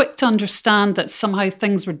really quick to understand that somehow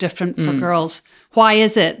things were different for girls. Why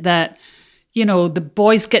is it that, you know, the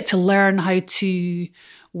boys get to learn how to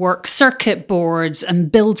work circuit boards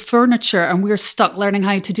and build furniture and we're stuck learning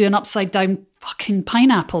how to do an upside down fucking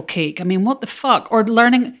pineapple cake? I mean, what the fuck? Or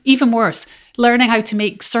learning, even worse, learning how to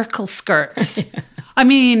make circle skirts. I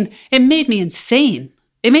mean, it made me insane.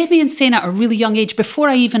 It made me insane at a really young age before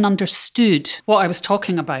I even understood what I was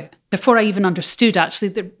talking about. Before I even understood, actually,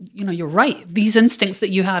 that, you know, you're right. These instincts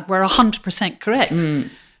that you had were 100% correct.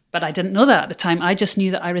 But I didn't know that at the time. I just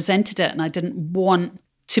knew that I resented it and I didn't want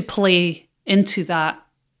to play into that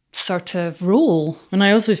sort of role. And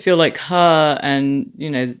I also feel like her and,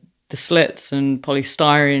 you know, the Slits and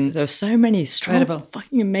Polystyrene, there were so many strong,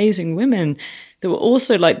 fucking amazing women that were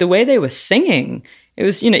also like the way they were singing. It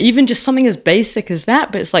was, you know, even just something as basic as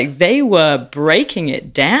that, but it's like they were breaking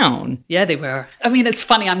it down. Yeah, they were. I mean, it's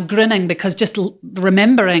funny, I'm grinning because just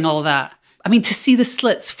remembering all that. I mean, to see the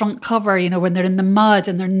Slits front cover, you know, when they're in the mud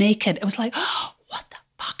and they're naked, it was like, oh, what the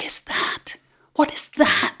fuck is that? What is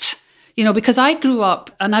that? You know, because I grew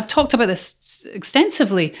up, and I've talked about this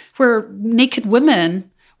extensively, where naked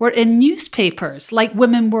women were in newspapers, like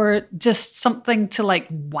women were just something to like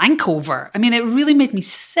wank over. I mean, it really made me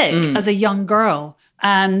sick as a young girl.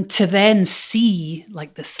 And to then see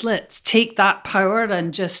like the Slits take that power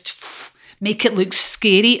and just make it look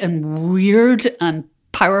scary and weird and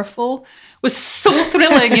powerful was so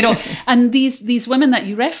thrilling, you know. And these women that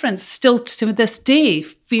you reference still to this day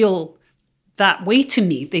feel that way to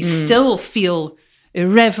me. They still feel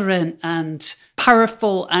irreverent and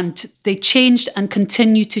powerful, and they changed and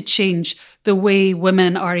continue to change the way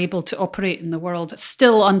women are able to operate in the world,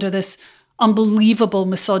 still under this unbelievable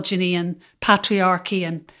misogyny and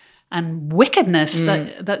patriarchy and wickedness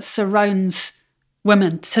that surrounds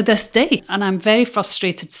women to this day. And I'm very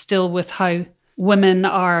frustrated still with how women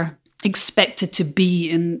are expected to be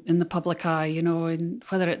in the public eye, you know, and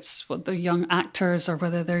whether it's what they're young actors or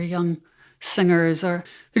whether they're young singers, or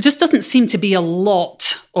there just doesn't seem to be a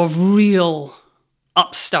lot of real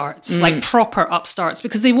upstarts, like proper upstarts,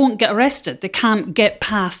 because they won't get arrested. They can't get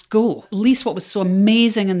past go. At least what was so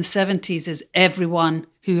amazing in the 70s is everyone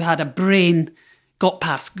who had a brain got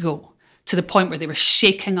past go, to the point where they were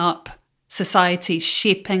shaking up society,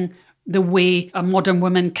 shaping the way a modern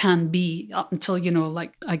woman can be, up until, you know,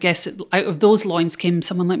 like, I guess out of those loins came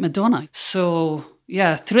someone like Madonna. So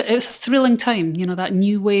yeah, it was a thrilling time, you know, that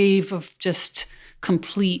new wave of just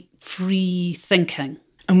complete free thinking.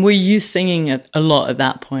 And were you singing a lot at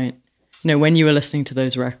that point? You know, when you were listening to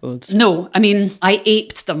those records? No, I mean, I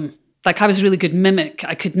aped them Like, I was a really good mimic.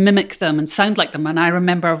 I could mimic them and sound like them. And I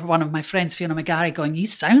remember one of my friends, Fiona McGarry, going, "You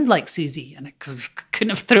sound like Susie." And it couldn't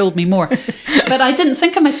have thrilled me more. But I didn't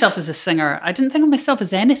think of myself as a singer. I didn't think of myself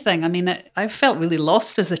as anything. I mean, I felt really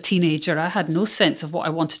lost as a teenager. I had no sense of what I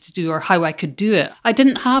wanted to do or how I could do it. I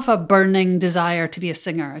didn't have a burning desire to be a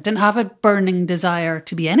singer. I didn't have a burning desire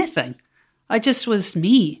to be anything. I just was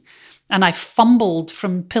me. And I fumbled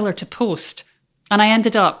from pillar to post. And I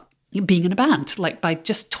ended up being in a band, like by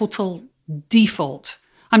just total default.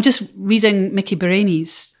 I'm just reading Mickey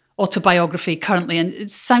Baraney's autobiography currently, and it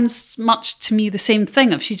sounds much to me the same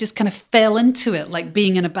thing. If she just kind of fell into it, like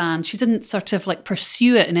being in a band. She didn't sort of like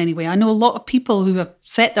pursue it in any way. I know a lot of people who have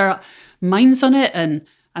set their minds on it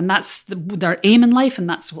and that's their aim in life and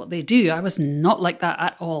that's what they do. I was not like that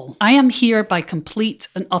at all. I am here by complete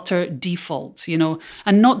and utter default, you know,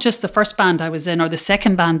 and not just the first band I was in or the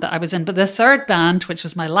second band that I was in, but the third band, which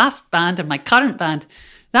was my last band and my current band,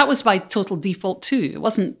 that was by total default too.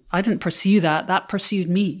 I didn't pursue that. That pursued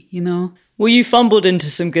me, you know. Well, you fumbled into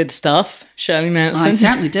some good stuff, Shirley Manson. I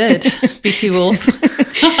certainly did. BT Wolf.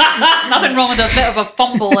 Nothing wrong with a bit of a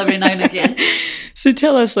fumble every now and again. So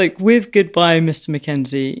tell us, like, with Goodbye, Mr.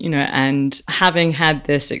 Mackenzie, you know, and having had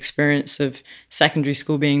this experience of secondary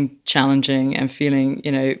school being challenging and feeling,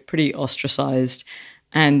 you know, pretty ostracized,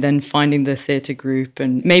 and then finding the theatre group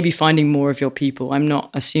and maybe finding more of your people. I'm not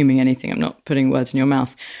assuming anything. I'm not putting words in your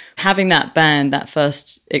mouth. Having that band, that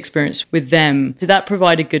first experience with them, did that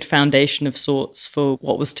provide a good foundation of sorts for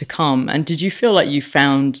what was to come? And did you feel like you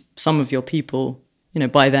found some of your people, you know,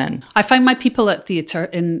 by then? I found my people at theatre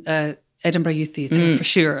in Edinburgh Youth Theatre, for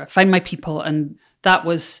sure. I found my people, and that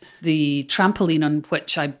was the trampoline on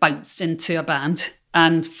which I bounced into a band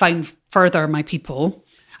and found further my people.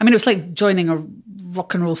 I mean, it was like joining a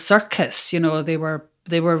rock and roll circus, you know. They were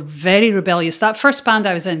very rebellious. That first band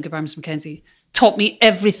I was in, Goodbye, Mr. Mackenzie, taught me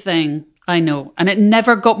everything I know. And it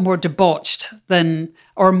never got more debauched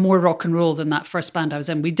or more rock and roll than that first band I was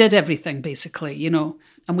in. We did everything, basically, you know,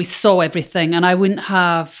 and we saw everything. And I wouldn't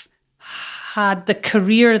have had the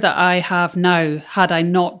career that I have now had I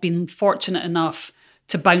not been fortunate enough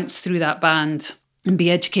to bounce through that band and be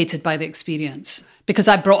educated by the experience. Because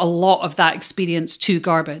I brought a lot of that experience to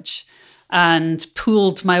Garbage and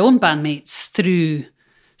pulled my own bandmates through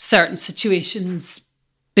certain situations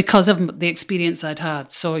because of the experience I'd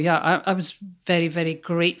had. So yeah, I was very, very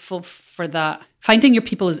grateful for that. Finding your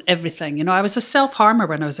people is everything. You know, I was a self-harmer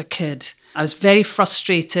when I was a kid. I was very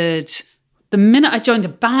frustrated. The minute I joined the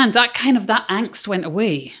band, that angst went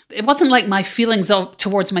away. It wasn't like my feelings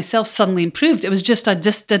towards myself suddenly improved. It was just, I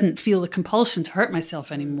just didn't feel the compulsion to hurt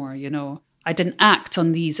myself anymore, you know. I didn't act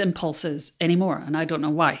on these impulses anymore, and I don't know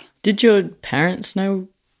why. Did your parents know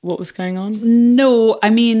what was going on? No, I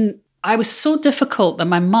mean, I was so difficult that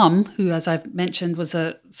my mum, who, as I've mentioned, was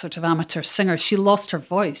a sort of amateur singer, she lost her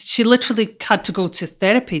voice. She literally had to go to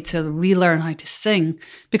therapy to relearn how to sing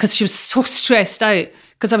because she was so stressed out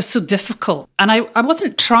because I was so difficult. And I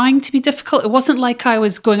wasn't trying to be difficult. It wasn't like I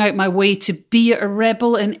was going out my way to be a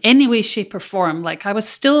rebel in any way, shape or form. Like, I was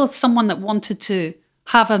still someone that wanted to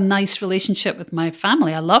have a nice relationship with my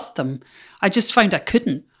family. I loved them. I just found I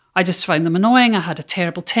couldn't. I just found them annoying. I had a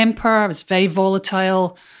terrible temper. I was very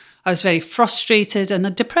volatile. I was very frustrated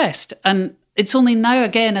and depressed. And it's only now,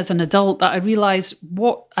 again, as an adult, that I realised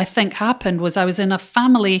what I think happened was I was in a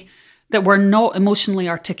family that were not emotionally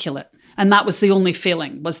articulate. And that was the only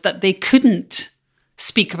failing, was that they couldn't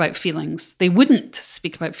speak about feelings. They wouldn't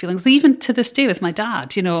speak about feelings. Even to this day with my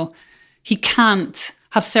dad, you know, he can't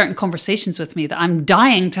have certain conversations with me that I'm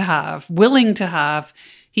dying to have, willing to have.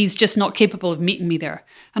 He's just not capable of meeting me there.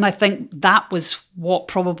 And I think that was what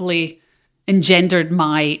probably engendered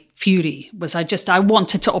my fury, was I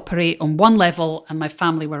wanted to operate on one level and my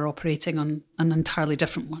family were operating on an entirely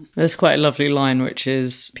different one. There's quite a lovely line, which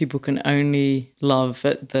is people can only love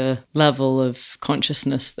at the level of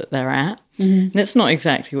consciousness that they're at. Mm-hmm. And it's not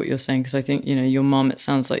exactly what you're saying, because I think, you know, your mom, it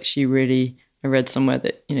sounds like she really, I read somewhere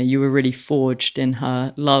that, you know, you were really forged in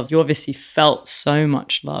her love. You obviously felt so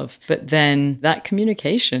much love, but then that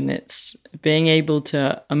communication, it's being able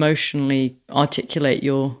to emotionally articulate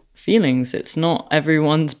your feelings. It's not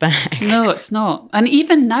everyone's bag. No, it's not. And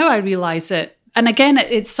even now I realize it. And again,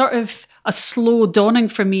 it's sort of a slow dawning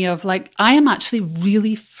for me of like, I am actually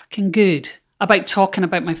really fucking good about talking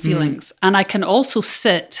about my feelings. And I can also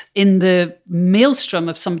sit in the maelstrom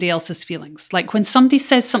of somebody else's feelings. Like when somebody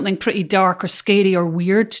says something pretty dark or scary or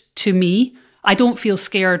weird to me, I don't feel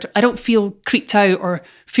scared. I don't feel creeped out or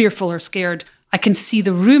fearful or scared. I can see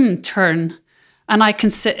the room turn and I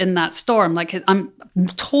can sit in that storm. Like I'm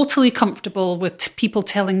totally comfortable with people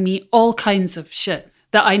telling me all kinds of shit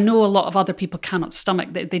that I know a lot of other people cannot stomach.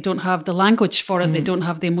 They don't have the language for it. They don't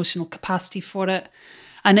have the emotional capacity for it.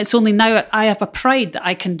 And it's only now I have a pride that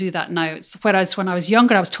I can do that now. Whereas when I was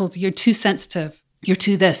younger, I was told, you're too sensitive, you're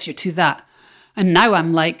too this, you're too that. And now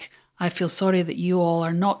I'm like, I feel sorry that you all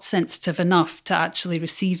are not sensitive enough to actually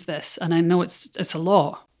receive this. And I know it's a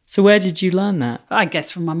lot. So where did you learn that? I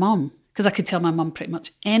guess from my mum, because I could tell my mum pretty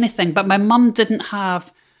much anything. But my mum didn't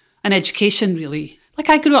have an education, really. Like,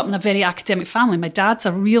 I grew up in a very academic family. My dad's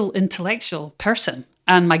a real intellectual person.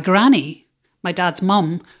 And my granny, my dad's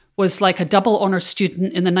mum, was like a double honours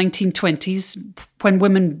student in the 1920s when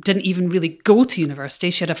women didn't even really go to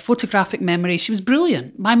university. She had a photographic memory. She was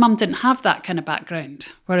brilliant. My mum didn't have that kind of background,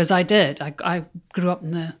 whereas I did. I grew up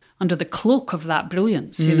under the cloak of that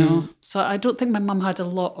brilliance, you know. So I don't think my mum had a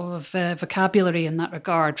lot of vocabulary in that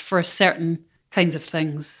regard for certain kinds of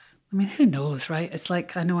things. I mean, who knows, right? It's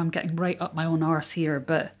like, I know I'm getting right up my own arse here,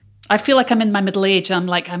 but I feel like I'm in my middle age.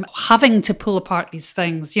 I'm having to pull apart these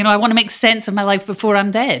things. You know, I want to make sense of my life before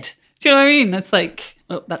I'm dead. Do you know what I mean? It's like,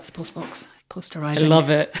 oh, that's the post box. Post arriving. I love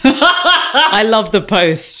it. I love the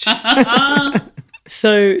post.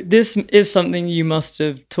 So this is something you must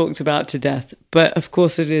have talked about to death, but of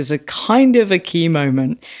course it is a kind of a key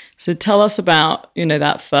moment. So tell us about, you know,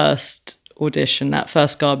 that first audition, that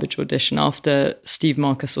first garbage audition after Steve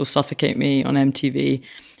Marcus saw Suffocate Me on MTV.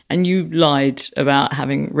 And you lied about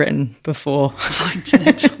having written before. I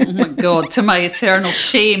did. Oh my God, to my eternal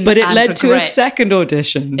shame. But it led regret. to a second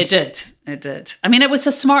audition. It did. I mean, it was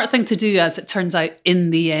a smart thing to do, as it turns out,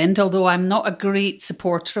 in the end, although I'm not a great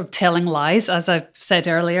supporter of telling lies. As I've said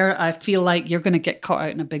earlier, I feel like you're going to get caught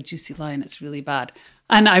out in a big, juicy lie, and it's really bad.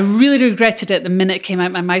 And I really regretted it the minute it came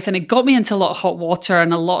out my mouth, and it got me into a lot of hot water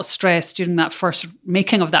and a lot of stress during that first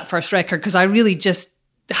making of that first record, because I really just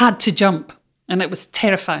had to jump. And it was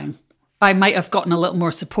terrifying. I might have gotten a little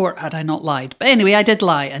more support had I not lied. But anyway, I did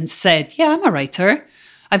lie and said, yeah, I'm a writer.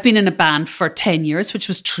 I've been in a band for 10 years, which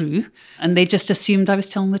was true. And they just assumed I was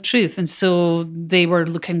telling the truth. And so they were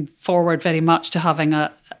looking forward very much to having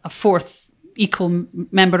a fourth equal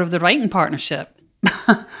member of the writing partnership.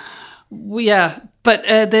 Yeah, but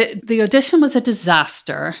the audition was a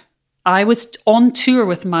disaster. I was on tour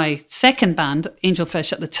with my second band,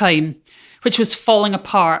 Angelfish, at the time, which was falling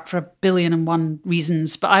apart for 1,000,000,001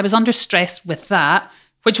 reasons. But I was under stress with that,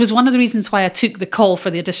 which was one of the reasons why I took the call for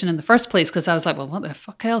the audition in the first place, because I was like, well, what the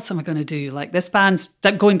fuck else am I going to do? Like, this band's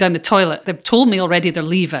going down the toilet. They've told me already they're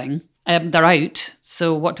leaving. They're out.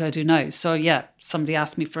 So what do I do now? So yeah, somebody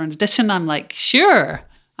asked me for an audition. I'm like, sure.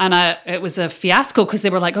 And it was a fiasco, because they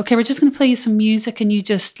were like, okay, we're just going to play you some music and you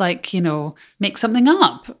just, like, you know, make something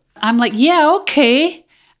up. I'm like, yeah, okay.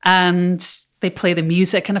 And they play the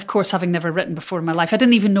music. And of course, having never written before in my life, I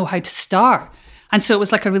didn't even know how to start. And so it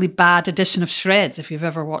was like a really bad edition of Shreds, if you've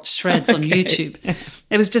ever watched Shreds on YouTube.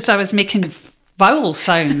 It was just, I was making vowel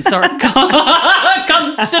sounds or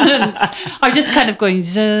consonants. I was just kind of going,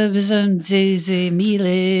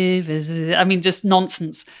 I mean, just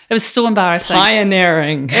nonsense. It was so embarrassing.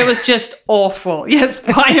 Pioneering. It was just awful. Yes,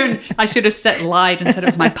 I should have lied and said it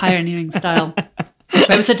was my pioneering style. But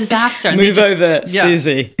it was a disaster. Move over,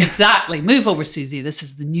 Susie. Exactly. Move over, Susie. This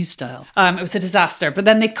is the new style. It was a disaster. But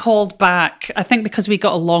then they called back, I think because we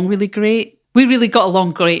got along really great. We really got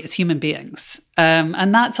along great as human beings.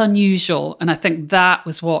 And that's unusual. And I think that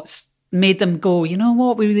was what's made them go, you know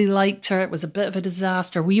what, we really liked her. It was a bit of a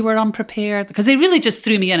disaster. We were unprepared. Because they really just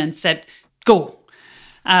threw me in and said, go.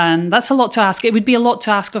 And that's a lot to ask. It would be a lot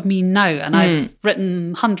to ask of me now. And I've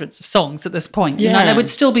written hundreds of songs at this point. You know, and it would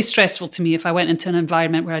still be stressful to me if I went into an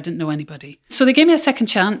environment where I didn't know anybody. So they gave me a second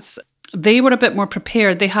chance. They were a bit more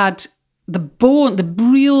prepared. They had the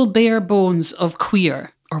real bare bones of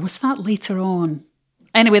Queer. Or was that later on?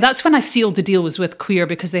 Anyway, that's when I sealed the deal, was with Queer,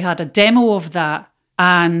 because they had a demo of that.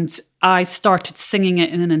 And I started singing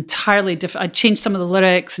it in an entirely different... I changed some of the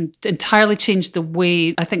lyrics and entirely changed the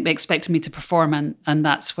way I think they expected me to perform. And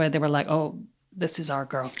that's where they were like, oh, this is our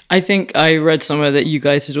girl. I think I read somewhere that you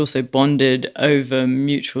guys had also bonded over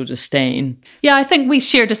mutual disdain. Yeah, I think we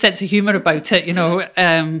shared a sense of humour about it, you know.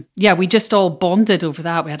 Yeah, we just all bonded over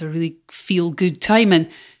that. We had a really feel-good time. And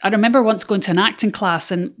I remember once going to an acting class,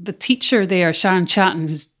 and the teacher there, Sharon Chatton,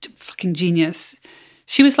 who's fucking genius,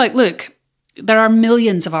 she was like, look, there are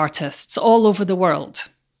millions of artists all over the world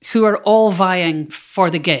who are all vying for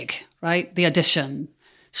the gig, right? The audition.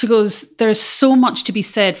 She goes, there's so much to be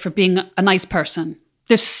said for being a nice person.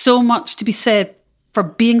 There's so much to be said for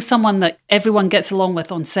being someone that everyone gets along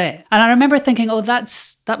with on set. And I remember thinking, oh,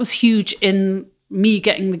 that was huge in me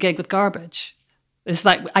getting the gig with Garbage. It's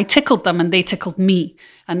like I tickled them and they tickled me.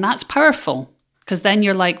 And that's powerful. Because then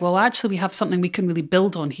you're like, well, actually, we have something we can really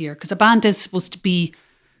build on here. Because a band is supposed to be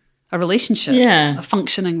a relationship, a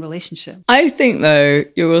functioning relationship. I think, though,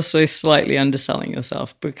 you're also slightly underselling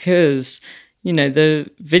yourself because, you know, the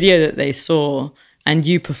video that they saw and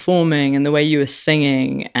you performing and the way you were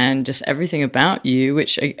singing and just everything about you,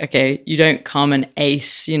 which, okay, you don't come and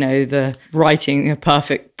ace, you know, the writing a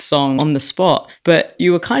perfect song on the spot, but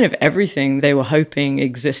you were kind of everything they were hoping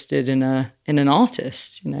existed in an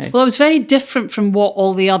artist, you know. Well, it was very different from what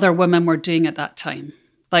all the other women were doing at that time.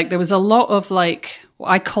 Like there was a lot of like what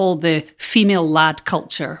I call the female lad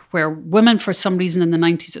culture, where women for some reason in the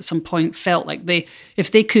 90s at some point felt like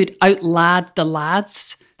if they could outlad the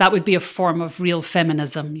lads, that would be a form of real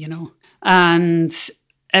feminism, you know. And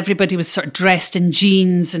everybody was sort of dressed in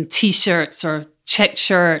jeans and T-shirts or checked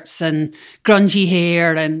shirts and grungy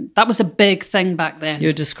hair, and that was a big thing back then.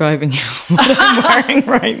 You're describing what I'm wearing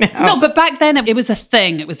right now. No, but back then it was a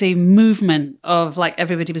thing. It was a movement of like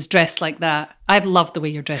everybody was dressed like that. I love the way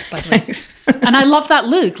you're dressed, by the way. Thanks. And I love that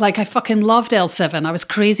look. Like I fucking loved L7. I was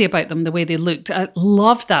crazy about them, the way they looked. I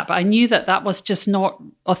loved that, but I knew that was just not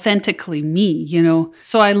authentically me, you know.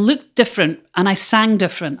 So I looked different and I sang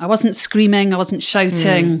different. I wasn't screaming. I wasn't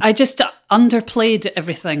shouting. I just underplayed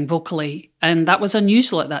everything vocally. And that was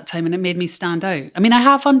unusual at that time, and it made me stand out. I mean, I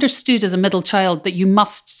have understood as a middle child that you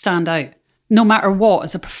must stand out, no matter what.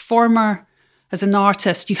 As a performer, as an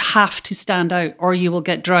artist, you have to stand out or you will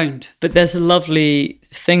get drowned. But there's a lovely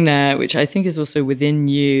thing there, which I think is also within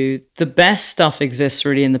you. The best stuff exists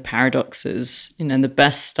really in the paradoxes, you know, and the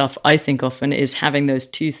best stuff I think often is having those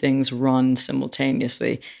two things run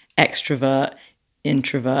simultaneously. Extrovert,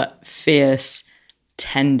 introvert, fierce,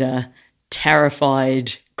 tender,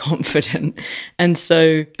 terrified, confident. And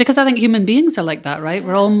so... Because I think human beings are like that, right?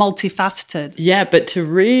 We're all multifaceted. Yeah, but to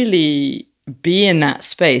really be in that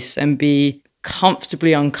space and be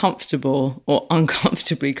comfortably uncomfortable or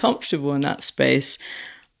uncomfortably comfortable in that space,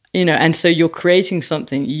 you know, and so you're creating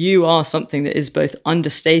something, you are something that is both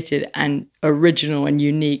understated and original and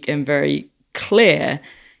unique and very clear.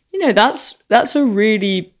 You know, that's a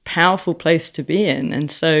really powerful place to be in.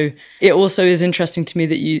 And so it also is interesting to me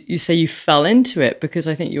that you say you fell into it, because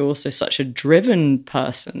I think you're also such a driven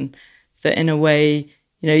person that in a way,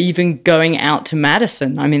 you know, even going out to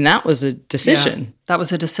Madison, I mean, that was a decision. Yeah, that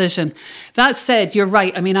was a decision. That said, you're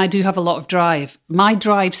right. I mean, I do have a lot of drive. My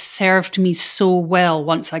drive served me so well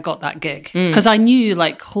once I got that gig, because I knew,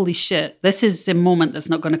 like, holy shit, this is a moment that's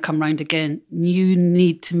not going to come round again. You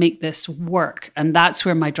need to make this work. And that's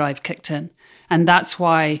where my drive kicked in. And that's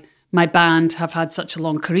why my band have had such a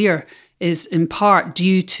long career, is in part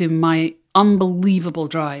due to my unbelievable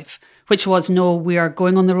drive, which was, no, we are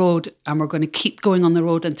going on the road and we're going to keep going on the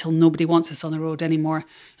road until nobody wants us on the road anymore.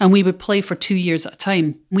 And we would play for 2 years at a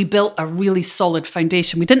time. We built a really solid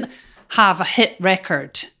foundation. We didn't have a hit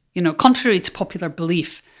record, you know, contrary to popular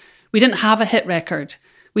belief. We didn't have a hit record.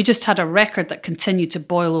 We just had a record that continued to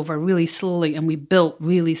boil over really slowly, and we built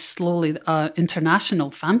really slowly an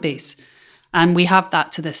international fan base. And we have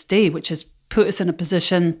that to this day, which has put us in a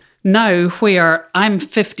position now where I'm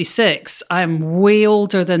 56. I'm way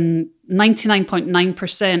older than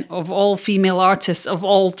 99.9% of all female artists of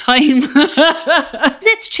all time.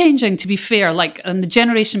 It's changing, to be fair, like, and the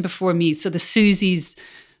generation before me, so the Susies,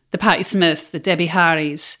 the Patti Smiths, the Debbie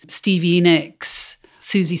Harrys, Stevie Nicks,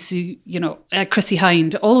 Susie Sue, you know, Chrissy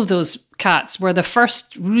Hind, all of those cats were the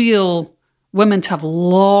first real women to have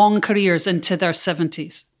long careers into their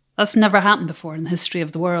 70s. That's never happened before in the history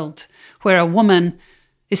of the world, where a woman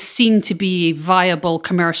is seen to be a viable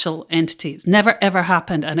commercial entity. It's never, ever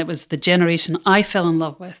happened. And it was the generation I fell in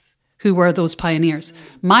love with who were those pioneers.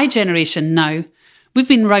 My generation now, we've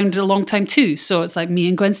been around a long time too. So it's like me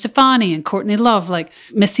and Gwen Stefani and Courtney Love, like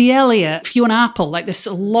Missy Elliott, Fiona Apple. Like there's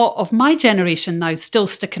a lot of my generation now still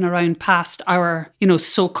sticking around past our, you know,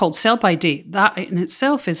 so-called sell-by date. That in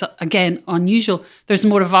itself is, again, unusual. There's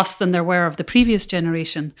more of us than there were of the previous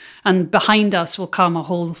generation. And behind us will come a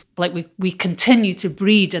whole, like we continue to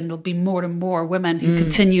breed, and there'll be more and more women who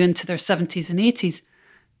continue into their 70s and 80s.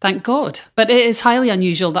 Thank God. But it is highly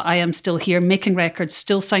unusual that I am still here making records,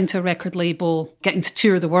 still signed to a record label, getting to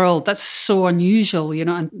tour the world. That's so unusual, you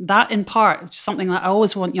know, and that in part, which is something that I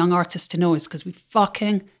always want young artists to know, is because we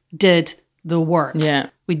fucking did the work. Yeah.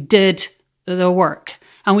 We did the work,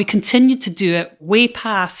 and we continued to do it way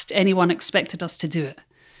past anyone expected us to do it.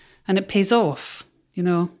 And it pays off. You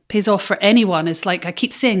know, pays off for anyone. It's like I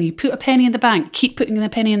keep saying, you put a penny in the bank, keep putting the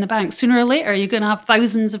penny in the bank. Sooner or later, you're going to have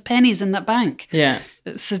thousands of pennies in that bank. Yeah.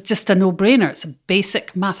 It's just a no-brainer. It's a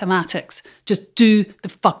basic mathematics. Just do the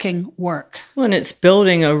fucking work. Well, and it's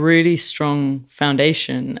building a really strong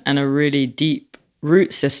foundation and a really deep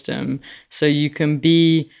root system. So you can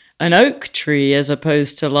be an oak tree as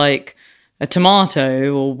opposed to like a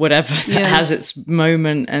tomato or whatever that has its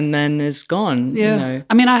moment and then is gone. Yeah. You know?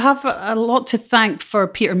 I mean, I have a lot to thank for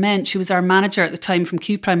Peter Mensch, who was our manager at the time from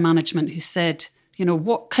Q Prime Management, who said, you know,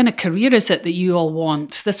 what kind of career is it that you all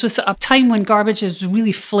want? This was a time when garbage was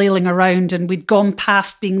really flailing around and we'd gone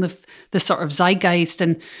past being the sort of zeitgeist,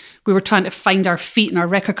 and we were trying to find our feet, and our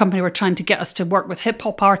record company were trying to get us to work with hip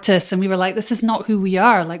hop artists. And we were like, this is not who we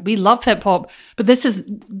are. Like, we love hip hop, but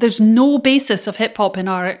there's no basis of hip hop in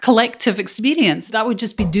our collective experience. That would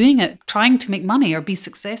just be doing it, trying to make money or be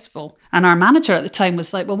successful. And our manager at the time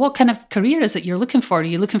was like, well, what kind of career is it you're looking for? Are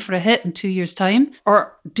you looking for a hit in 2 years' time?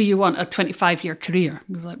 Or do you want a 25-year career?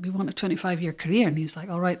 We were like, we want a 25-year career. And he's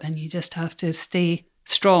like, all right, then you just have to stay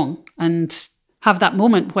strong and have that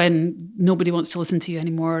moment when nobody wants to listen to you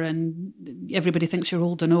anymore and everybody thinks you're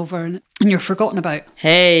old and over and you're forgotten about.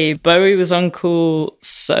 Hey, Bowie was uncool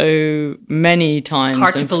so many times.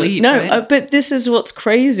 Hard to believe, No, right? But this is what's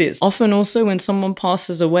crazy. It's often also when someone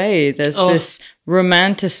passes away, there's this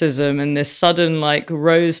romanticism and this sudden like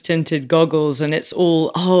rose-tinted goggles, and it's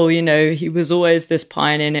all, oh, you know, he was always this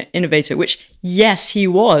pioneer innovator, which yes, he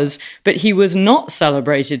was, but he was not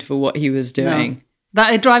celebrated for what he was doing. No.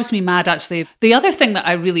 That it drives me mad, actually. The other thing that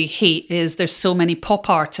I really hate is there's so many pop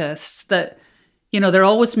artists that, you know, they're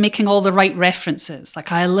always making all the right references. Like,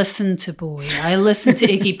 I listen to Bowie, I listen to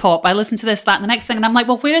Iggy Pop, I listen to this, that, and the next thing. And I'm like,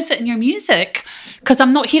 well, where is it in your music? Because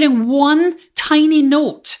I'm not hearing one tiny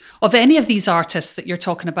note of any of these artists that you're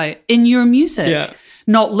talking about in your music. Yeah.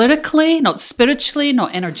 Not lyrically, not spiritually,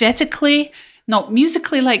 not energetically, not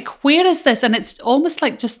musically. Like, where is this? And it's almost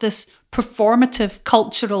like just this performative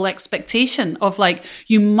cultural expectation of like,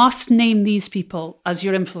 you must name these people as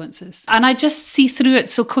your influences. And I just see through it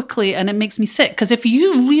so quickly, and it makes me sick. Because if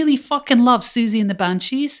you really fucking love Susie and the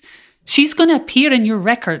Banshees, she's going to appear in your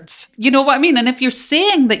records. You know what I mean? And if you're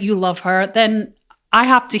saying that you love her, then I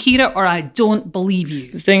have to hear it or I don't believe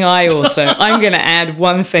you. The thing I'm going to add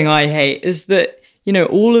one thing I hate is that, you know,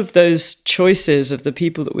 all of those choices of the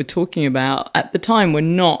people that we're talking about at the time were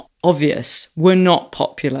not obvious, were not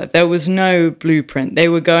popular. There was no blueprint. They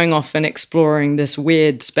were going off and exploring this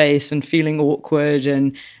weird space and feeling awkward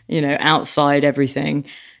and, you know, outside everything.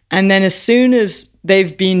 And then as soon as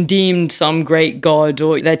they've been deemed some great god,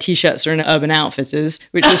 or their t-shirts are in Urban Outfitters,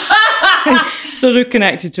 which is sort of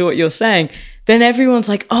connected to what you're saying, then everyone's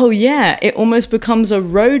like, oh yeah, it almost becomes a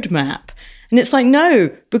roadmap. And it's like,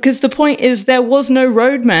 no, because the point is there was no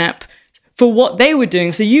roadmap for what they were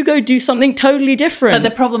doing. So you go do something totally different. But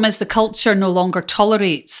the problem is the culture no longer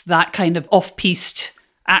tolerates that kind of off-piste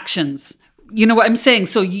actions. You know what I'm saying?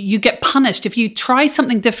 So you get punished. If you try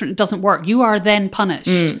something different, it doesn't work, you are then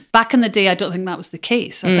punished. Back in the day, I don't think that was the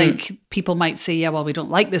case. I think people might say, yeah, well, we don't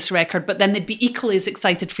like this record, but then they'd be equally as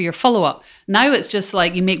excited for your follow-up. Now it's just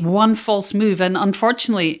like you make one false move, and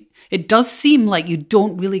unfortunately, it does seem like you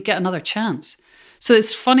don't really get another chance. So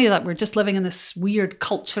it's funny that we're just living in this weird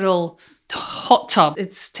cultural hot tub.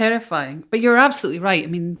 It's terrifying. But you're absolutely right. I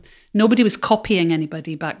mean, nobody was copying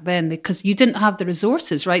anybody back then because you didn't have the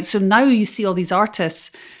resources, right? So now you see all these artists,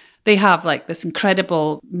 they have like this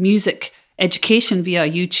incredible music education via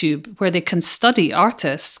YouTube where they can study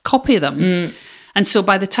artists, copy them. And so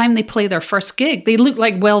by the time they play their first gig, they look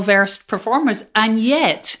like well-versed performers. And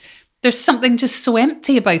yet there's something just so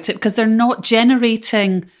empty about it because they're not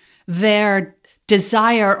generating their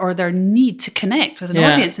desire or their need to connect with an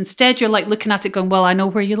audience. Instead, you're like looking at it going, well, I know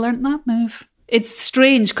where you learned that move. It's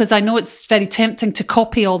strange because I know it's very tempting to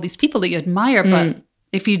copy all these people that you admire, but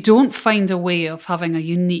if you don't find a way of having a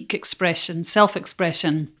unique expression,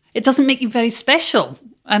 self-expression, it doesn't make you very special.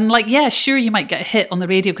 And like, yeah, sure, you might get a hit on the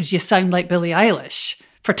radio because you sound like Billie Eilish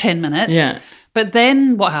for 10 minutes. Yeah. But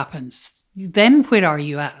then what happens? Then where are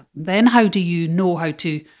you at? Then how do you know how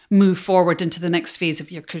to move forward into the next phase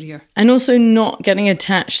of your career? And also not getting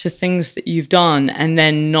attached to things that you've done and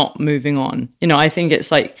then not moving on. You know, I think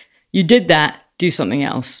it's like, you did that, do something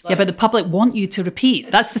else. Yeah, but the public want you to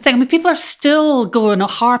repeat. That's the thing. I mean, people are still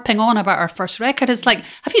harping on about our first record. It's like,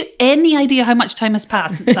 have you any idea how much time has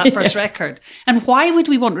passed since that first record? And why would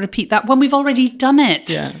we want to repeat that when we've already done it?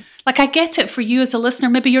 Yeah. Like, I get it for you as a listener.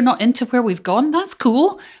 Maybe you're not into where we've gone. That's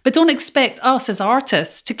cool. But don't expect us as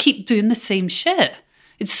artists to keep doing the same shit.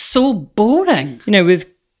 It's so boring. You know, with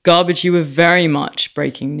Garbage, you were very much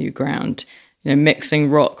breaking new ground. You know,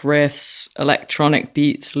 mixing rock riffs, electronic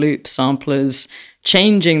beats, loops, samplers,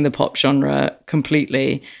 changing the pop genre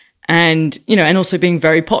completely. And, you know, and also being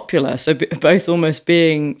very popular. So both almost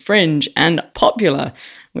being fringe and popular,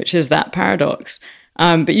 which is that paradox.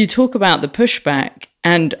 But you talk about the pushback,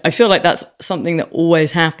 and I feel like that's something that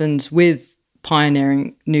always happens with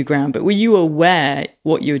pioneering new ground, but were you aware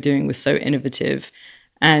what you were doing was so innovative?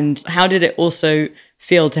 And how did it also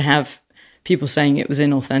feel to have people saying it was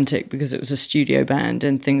inauthentic because it was a studio band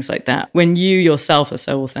and things like that, when you yourself are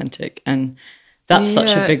so authentic? And that's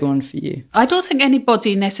such a big one for you. I don't think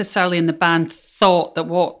anybody necessarily in the band thought that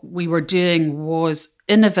what we were doing was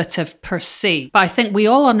innovative per se. But I think we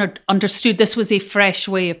all understood this was a fresh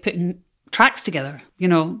way of putting tracks together, you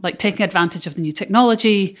know, like taking advantage of the new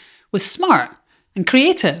technology was smart and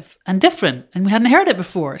creative and different, and we hadn't heard it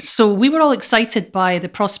before. So we were all excited by the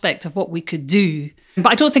prospect of what we could do.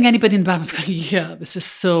 But I don't think anybody in the band was going, yeah, this is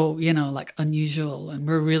so, you know, like unusual, and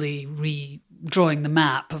we're really redrawing the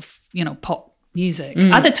map of, you know, pop music.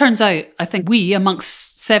 As it turns out, I think we,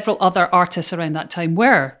 amongst several other artists around that time,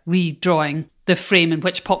 were redrawing the frame in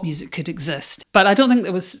which pop music could exist. But I don't think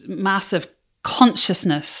there was massive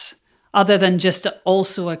consciousness other than just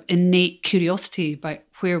also an innate curiosity about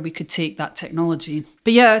where we could take that technology.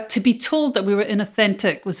 But yeah, to be told that we were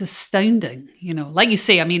inauthentic was astounding. You know, like you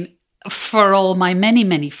say, I mean, for all my many,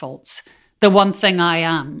 many faults, the one thing I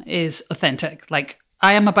am is authentic. Like,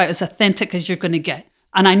 I am about as authentic as you're going to get.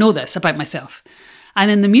 And I know this about myself.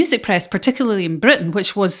 And in the music press, particularly in Britain,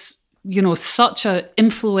 which was, you know, such an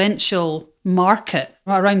influential market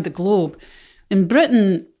around the globe, in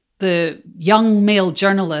Britain, the young male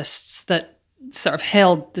journalists that sort of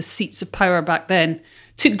held the seats of power back then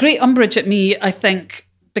took great umbrage at me, I think,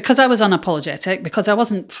 because I was unapologetic, because I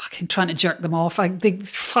wasn't fucking trying to jerk them off. They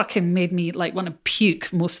fucking made me like want to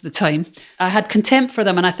puke most of the time. I had contempt for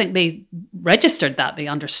them, and I think they registered that. They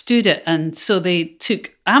understood it. And so they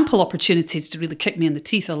took ample opportunities to really kick me in the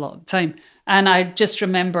teeth a lot of the time. And I just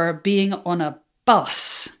remember being on a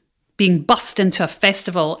bus, being bussed into a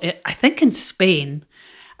festival, I think in Spain,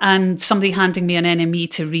 and somebody handing me an NME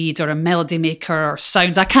to read, or a Melody Maker or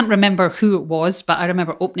Sounds. I can't remember who it was, but I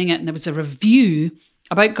remember opening it and there was a review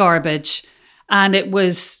about Garbage. And it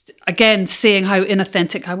was, again, saying how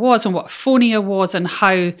inauthentic I was and what phony I was, and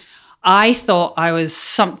how I thought I was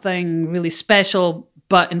something really special.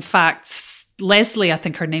 But in fact, Leslie, I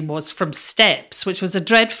think her name was, from Steps, which was a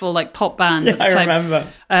dreadful like pop band at the time. I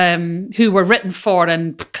remember. Who were written for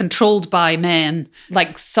and controlled by men.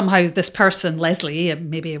 Like somehow this person, Leslie,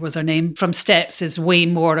 maybe it was her name, from Steps, is way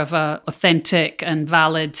more of a authentic and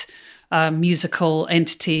valid musical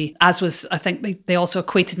entity, as was, I think they also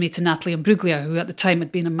equated me to Natalie Imbruglia, who at the time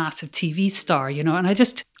had been a massive TV star, you know, and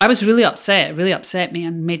I was really upset. It really upset me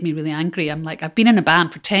and made me really angry. I'm like, I've been in a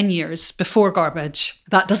band for 10 years before Garbage.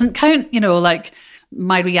 That doesn't count, you know, like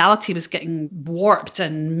my reality was getting warped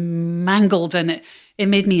and mangled, and it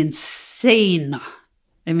made me insane.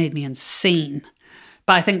 It made me insane.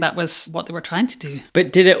 But I think that was what they were trying to do.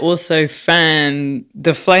 But did it also fan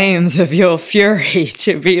the flames of your fury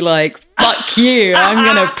to be like, fuck you, I'm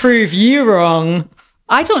going to prove you wrong?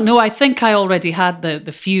 I don't know. I think I already had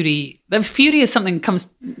the fury. The fury is something that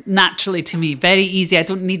comes naturally to me, very easy. I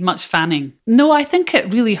don't need much fanning. No, I think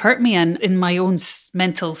it really hurt me, and in my own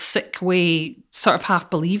mental sick way, sort of half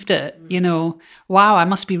believed it, you know. Wow, I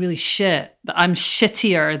must be really shit. I'm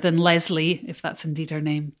shittier than Leslie, if that's indeed her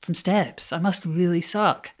name, from Steps. I must really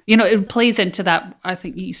suck. You know, it plays into that, I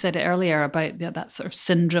think you said it earlier, about that sort of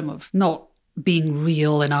syndrome of not being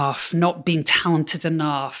real enough, not being talented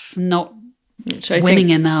enough, not which I winning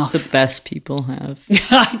think enough. The best people have.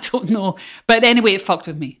 I don't know. But anyway, it fucked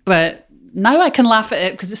with me. But now I can laugh at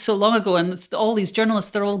it because it's so long ago, and all these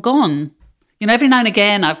journalists, they're all gone. You know, every now and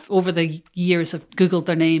again, over the years, I've Googled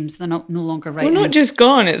their names. They're no longer writing. Well, not just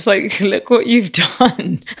gone. It's like, look what you've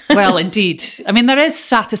done. Well, indeed. I mean, there is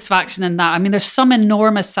satisfaction in that. I mean, there's some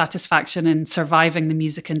enormous satisfaction in surviving the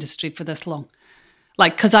music industry for this long.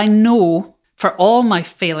 Like, because I know for all my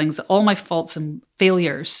failings, all my faults and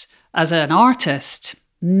failures, as an artist,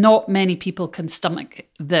 not many people can stomach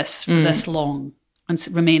this for this long and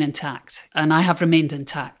remain intact. And I have remained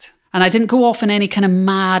intact. And I didn't go off in any kind of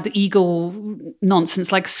mad ego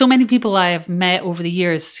nonsense. Like so many people I have met over the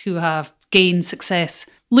years who have gained success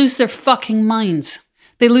lose their fucking minds.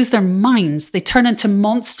 They lose their minds. They turn into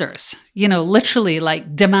monsters, you know, literally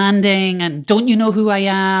like demanding and don't you know who I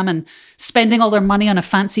am, and spending all their money on a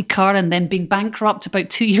fancy car and then being bankrupt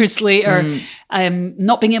about 2 years later,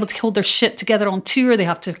 not being able to hold their shit together on tour. They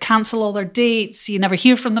have to cancel all their dates. You never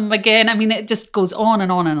hear from them again. I mean, it just goes on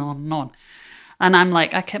and on and on and on. And I'm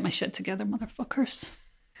like, I kept my shit together, motherfuckers.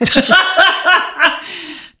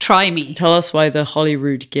 Try me. Tell us why the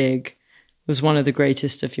Holyrood gig was one of the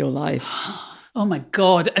greatest of your life. Oh my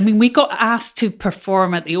God. I mean, we got asked to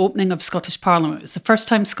perform at the opening of Scottish Parliament. It was the first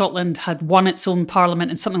time Scotland had won its own parliament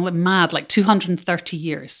in something like 230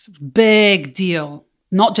 years. Big deal.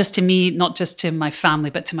 not just to me, not just to my family,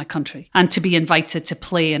 but to my country. And to be invited to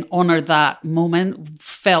play and honour that moment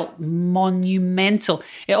felt monumental.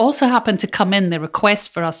 It also happened to come in, the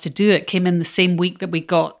request for us to do it came in the same week that we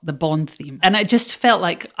got the Bond theme. And it just felt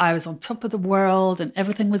like I was on top of the world and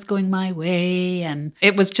everything was going my way. And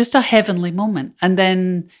it was just a heavenly moment. And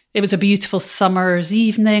then it was a beautiful summer's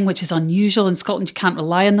evening, which is unusual. In Scotland, you can't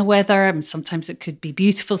rely on the weather. And sometimes it could be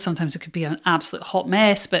beautiful. Sometimes it could be an absolute hot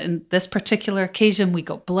mess. But in this particular occasion, we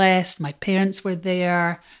got blessed. My parents were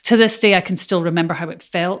there. To this day, I can still remember how it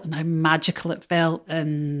felt and how magical it felt.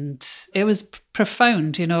 And it was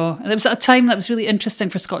profound, you know. And it was at a time that was really interesting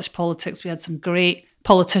for Scottish politics. We had some great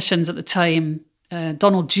politicians at the time.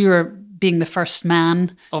 Donald Dewar being the first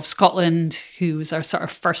man of Scotland, who was our sort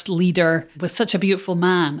of first leader, was such a beautiful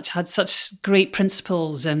man, had such great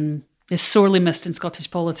principles and is sorely missed in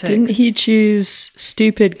Scottish politics. Didn't he choose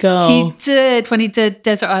Stupid Girl? He did. When he did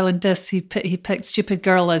Desert Island Discs, he picked Stupid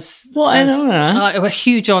Girl as... What an honour. A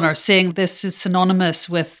huge honour, saying this is synonymous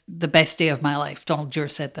with the best day of my life. Donald Dewar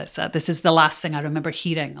said this. This is the last thing I remember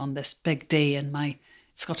hearing on this big day in my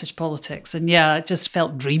Scottish politics. And yeah, it just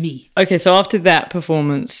felt dreamy. Okay, so after that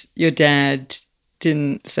performance, your dad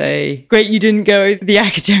didn't say, great, you didn't go the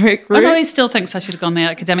academic route? I know he still thinks I should have gone the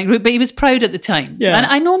academic route, but he was proud at the time. Yeah. And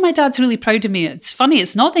I know my dad's really proud of me. It's funny,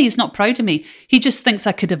 it's not that he's not proud of me. He just thinks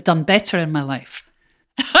I could have done better in my life.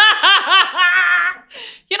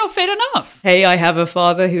 You know, fair enough. Hey, I have a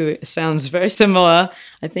father who sounds very similar.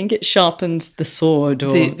 I think it sharpens the sword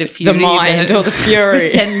or the fury, the mind or the fury.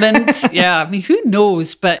 Resentment. Yeah, I mean, who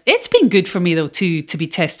knows? But it's been good for me, though, too, to be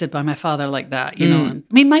tested by my father like that, you know.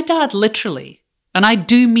 I mean, my dad literally, and I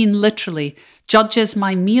do mean literally, judges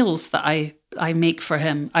my meals that I make for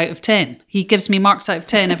him out of 10. He gives me marks out of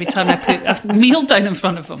 10 every time I put a meal down in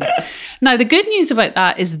front of him. Now, the good news about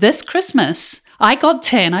that is this Christmas, I got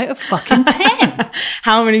 10 out of fucking 10.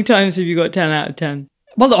 How many times have you got 10 out of 10?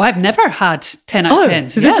 Well, no, I've never had 10 out of 10.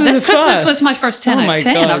 So this was this Christmas was my first 10 out of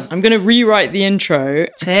 10. God. I'm going to rewrite the intro.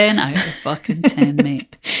 10 out of fucking 10,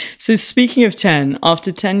 mate. So speaking of 10,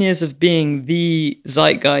 after 10 years of being the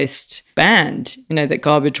zeitgeist band, you know, that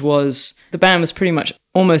Garbage was, the band was pretty much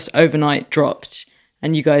almost overnight dropped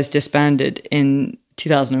and you guys disbanded in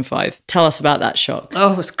 2005. Tell us about that shock.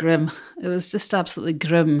 Oh, it was grim. It was just absolutely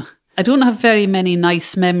grim. I don't have very many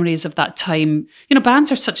nice memories of that time. You know, bands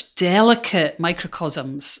are such delicate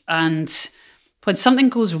microcosms. And when something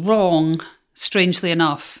goes wrong, strangely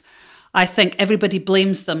enough, I think everybody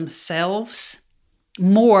blames themselves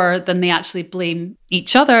more than they actually blame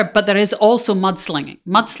each other. But there is also mudslinging.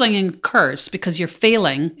 Mudslinging occurs because you're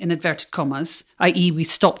failing, in inverted commas, i.e. we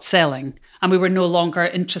stopped selling and we were no longer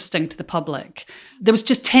interesting to the public. There was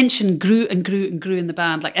just tension grew and grew and grew in the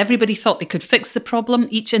band. Like everybody thought they could fix the problem.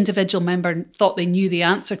 Each individual member thought they knew the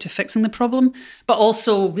answer to fixing the problem, but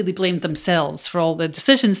also really blamed themselves for all the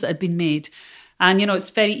decisions that had been made. And, you know, it's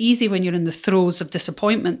very easy when you're in the throes of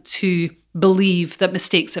disappointment to believe that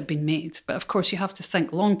mistakes have been made. But of course, you have to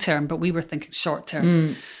think long term, but we were thinking short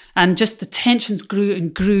term. And just the tensions grew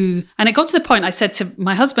and grew. And it got to the point I said to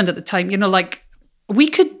my husband at the time, you know, like, we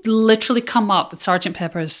could literally come up with Sgt.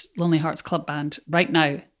 Pepper's Lonely Hearts Club Band right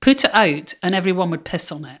now, put it out, and everyone would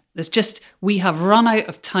piss on it. It's just, we have run out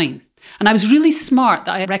of time. And I was really smart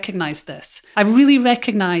that I recognised this. I really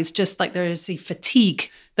recognised just like there is a fatigue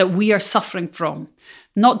that we are suffering from,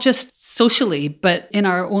 not just socially, but in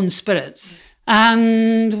our own spirits.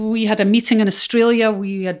 And we had a meeting in Australia.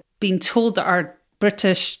 We had been told that our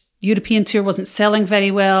British European tour wasn't selling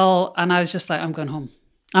very well. And I was just like, I'm going home.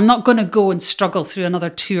 I'm not going to go and struggle through another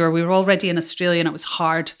tour. We were already in Australia and it was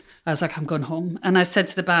hard. I was like, I'm going home. And I said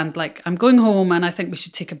to the band, like, I'm going home and I think we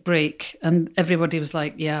should take a break. And everybody was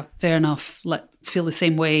like, yeah, fair enough. Feel the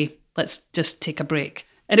same way. Let's just take a break.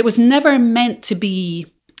 And it was never meant to be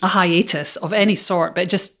a hiatus of any sort, but it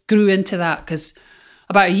just grew into that because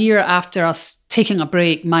about a year after us taking a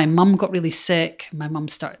break, my mum got really sick. My mum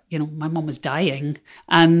was dying.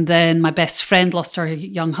 And then my best friend lost her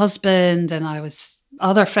young husband and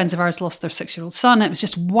other friends of ours lost their 6-year-old son. It was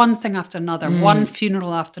just one thing after another, one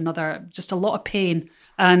funeral after another, just a lot of pain.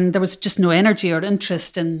 And there was just no energy or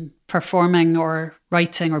interest in performing or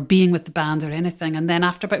writing or being with the band or anything. And then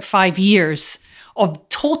after about 5 years of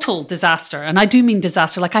total disaster, and I do mean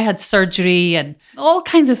disaster, like I had surgery and all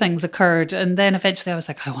kinds of things occurred. And then eventually I was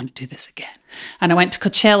like, I want to do this again. And I went to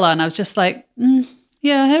Coachella and I was just like,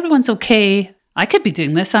 yeah, everyone's okay. I could be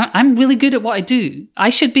doing this. I'm really good at what I do. I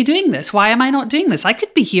should be doing this. Why am I not doing this? I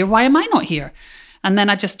could be here. Why am I not here? And then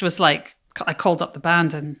I just was like, I called up the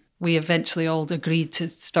band and we eventually all agreed to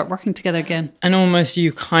start working together again. And almost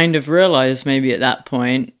you kind of realised maybe at that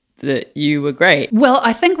point that you were great? Well,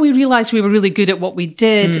 I think we realized we were really good at what we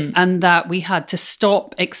did and that we had to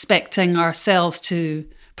stop expecting ourselves to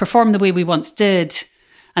perform the way we once did.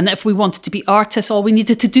 And that if we wanted to be artists, all we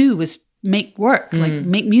needed to do was make work, like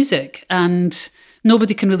make music. And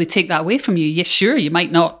nobody can really take that away from you. Yeah, sure, you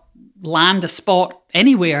might not land a spot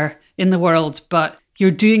anywhere in the world, but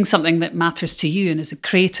you're doing something that matters to you and is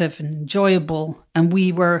creative and enjoyable. And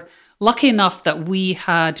we were lucky enough that we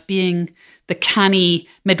had, being the canny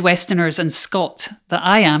Midwesterners and Scot that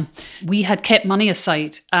I am, we had kept money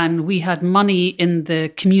aside and we had money in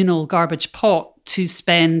the communal garbage pot to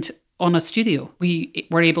spend on a studio. We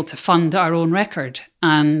were able to fund our own record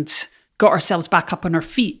and got ourselves back up on our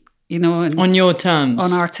feet, you know. And on your terms.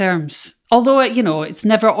 On our terms. Although, you know, it's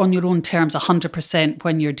never on your own terms 100%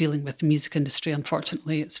 when you're dealing with the music industry,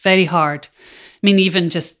 unfortunately. It's very hard. I mean, even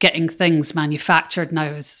just getting things manufactured now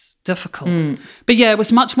is difficult. But yeah, it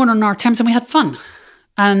was much more on our terms and we had fun.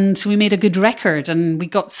 And we made a good record and we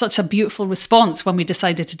got such a beautiful response when we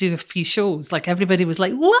decided to do a few shows. Like everybody was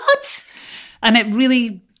like, what? And it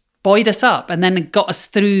really buoyed us up and then it got us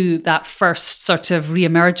through that first sort of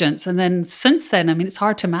reemergence. And then since then, I mean, it's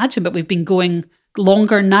hard to imagine, but we've been going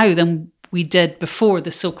longer now than we did before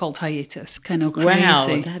the so-called hiatus. Kind of crazy.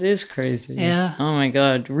 Wow, that is crazy. Yeah. Oh my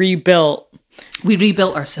God. Rebuilt. We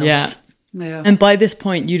rebuilt ourselves. Yeah. Yeah. And by this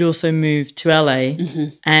point, you'd also moved to LA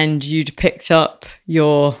and you'd picked up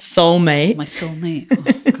your soulmate. My soulmate.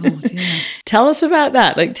 Oh, God, yeah. Tell us about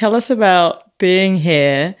that. Like, tell us about being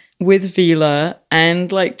here with Vila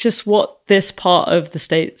and like just what this part of the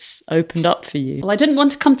States opened up for you. Well, I didn't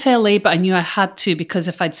want to come to LA, but I knew I had to because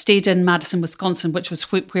if I'd stayed in Madison, Wisconsin, which was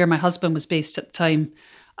where my husband was based at the time,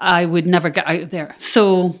 I would never get out of there.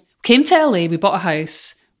 So came to LA, we bought a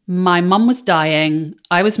house. My mum was dying.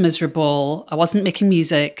 I was miserable. I wasn't making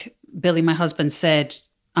music. Billy, my husband, said,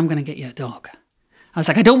 I'm going to get you a dog. I was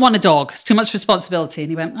like, I don't want a dog. It's too much responsibility.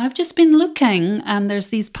 And he went, I've just been looking and there's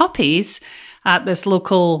these puppies at this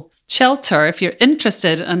local shelter if you're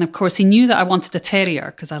interested. And of course, he knew that I wanted a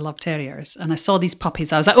terrier because I love terriers. And I saw these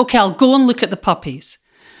puppies. I was like, okay, I'll go and look at the puppies.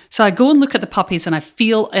 So I go and look at the puppies and I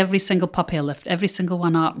feel every single puppy. I lift every single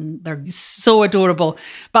one up and they're so adorable.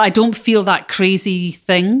 But I don't feel that crazy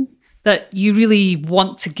thing that you really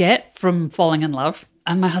want to get from falling in love.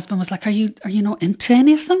 And my husband was like, are you not into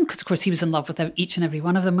any of them? Because of course he was in love with each and every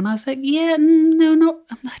one of them. And I was like, yeah, no,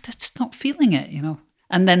 I'm just not feeling it, you know.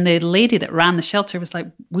 And then the lady that ran the shelter was like,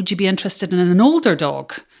 would you be interested in an older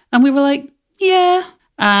dog? And we were like, yeah.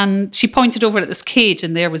 And she pointed over at this cage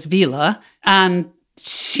and there was Vila. And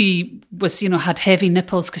she was, you know, had heavy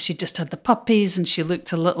nipples because she just had the puppies and she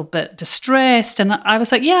looked a little bit distressed. And I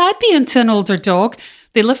was like, yeah, I'd be into an older dog.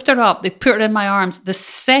 They lift her up, they put her in my arms. The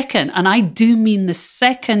second, and I do mean the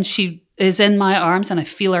second she is in my arms and I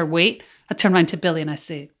feel her weight, I turn around to Billy and I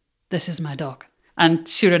say, this is my dog. And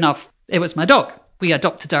sure enough, it was my dog. We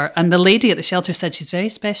adopted her. And the lady at the shelter said she's very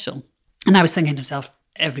special. And I was thinking to myself,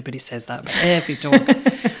 everybody says that about every dog.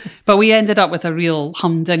 But we ended up with a real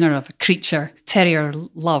humdinger of a creature, terrier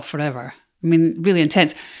love forever. I mean, really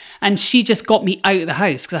intense. And she just got me out of the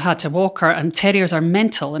house because I had to walk her. And terriers are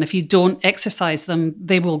mental. And if you don't exercise them,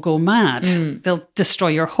 they will go mad. They'll destroy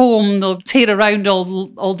your home. They'll tear around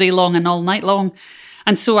all day long and all night long.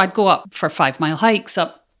 And so I'd go up for 5-mile hikes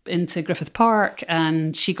up into Griffith Park.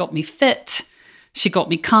 And she got me fit. She got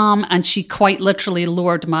me calm. And she quite literally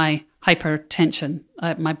lowered my hypertension.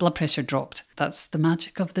 My blood pressure dropped. That's the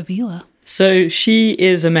magic of the Vila. So she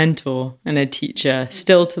is a mentor and a teacher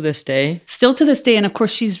still to this day. Still to this day. And of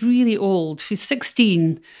course, she's really old. She's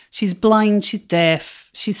 16. She's blind. She's deaf.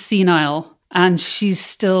 She's senile. And she's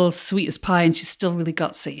still sweet as pie. And she's still really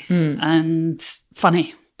gutsy and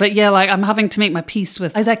funny. But yeah, like I'm having to make my peace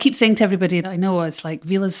with, as I keep saying to everybody that I know, it's like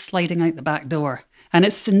Vila's sliding out the back door. And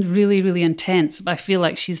it's really, really intense. But I feel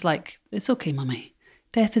like she's like, it's okay, mummy.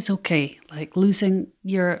 Death is okay. Like losing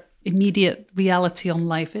your immediate reality on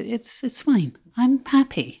life, it's fine. I'm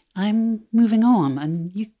happy. I'm moving on,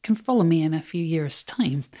 and you can follow me in a few years'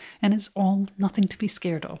 time, and it's all nothing to be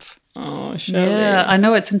scared of. Oh, Shirley. Yeah, I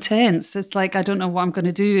know it's intense. It's like I don't know what I'm going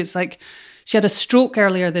to do. It's like she had a stroke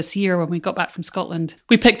earlier this year when we got back from Scotland.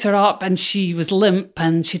 We picked her up, and she was limp,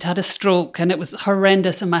 and she'd had a stroke, and it was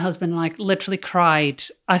horrendous. And my husband and I literally cried.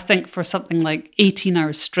 I think for something like 18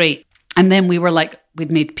 hours straight. And then we were like,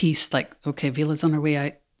 we'd made peace. Like, okay, Vila's on her way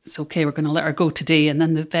out. It's okay, we're going to let her go today. And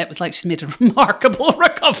then the vet was like, she's made a remarkable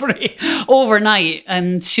recovery overnight.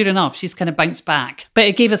 And sure enough, she's kind of bounced back. But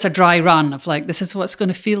it gave us a dry run of like, this is what it's going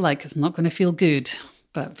to feel like. It's not going to feel good.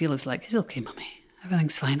 But Vila's like, it's okay, mummy.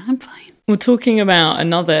 Everything's fine. I'm fine. We're talking about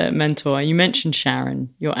another mentor. You mentioned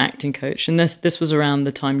Sharon, your acting coach, and this was around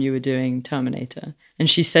the time you were doing Terminator. And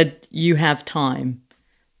she said, "You have time."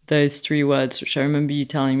 Those 3 words, which I remember you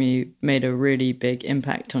telling me made a really big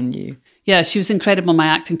impact on you. Yeah, she was incredible, my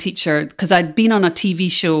acting teacher, because I'd been on a TV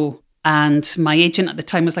show and my agent at the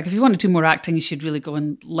time was like, if you want to do more acting, you should really go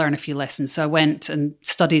and learn a few lessons. So I went and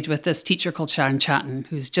studied with this teacher called Sharon Chatton,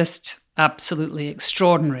 who's just absolutely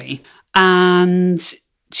extraordinary. And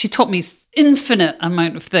she taught me infinite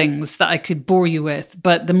amount of things that I could bore you with.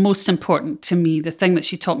 But the most important to me, the thing that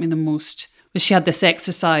she taught me the most, was she had this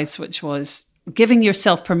exercise, which was giving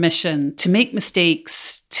yourself permission to make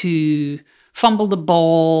mistakes, to fumble the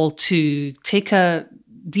ball, to take a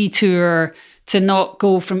detour, to not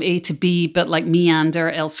go from A to B, but like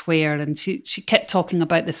meander elsewhere. And she kept talking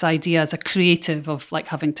about this idea as a creative of like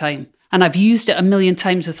having time. And I've used it a million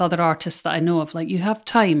times with other artists that I know of, like, you have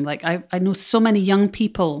time. Like I know so many young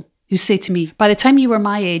people who say to me, by the time you were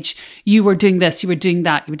my age, you were doing this, you were doing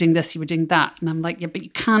that, you were doing this, you were doing that. And I'm like, yeah, but you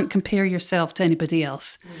can't compare yourself to anybody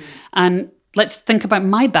else. And let's think about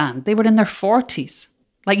my band. They were in their 40s.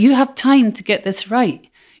 Like, you have time to get this right.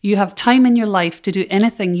 You have time in your life to do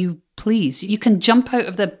anything you please. You can jump out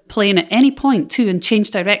of the plane at any point too and change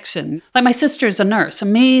direction. Like, my sister is a nurse,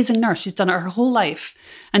 amazing nurse. She's done it her whole life.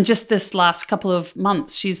 And just this last couple of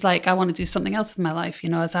months, she's like, I want to do something else with my life. You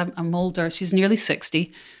know, as I'm older, she's nearly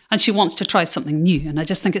 60 and she wants to try something new. And I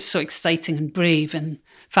just think it's so exciting and brave and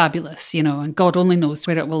fabulous, you know, and God only knows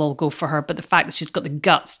where it will all go for her. But the fact that she's got the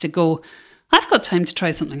guts to go, I've got time to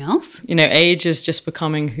try something else. You know, age is just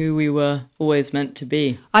becoming who we were always meant to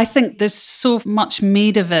be. I think there's so much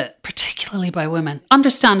made of it, particularly by women.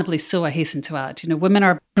 Understandably so, I hasten to add. You know, women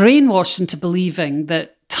are brainwashed into believing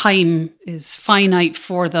that time is finite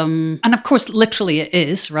for them. And of course, literally it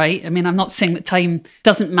is, right? I mean, I'm not saying that time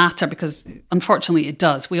doesn't matter, because unfortunately it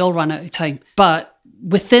does. We all run out of time. But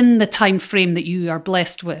within the time frame that you are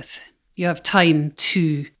blessed with, you have time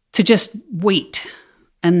to just wait.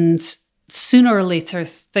 And sooner or later,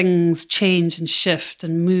 things change and shift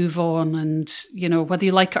and move on. And, you know, whether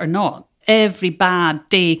you like it or not, every bad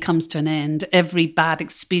day comes to an end. Every bad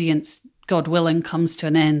experience, God willing, comes to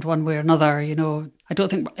an end one way or another. You know, I don't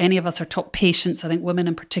think any of us are taught patience. I think women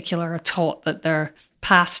in particular are taught that they're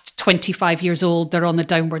past 25 years old, they're on the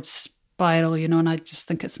downward spiral, you know, and I just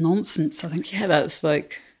think it's nonsense. I think, yeah, that's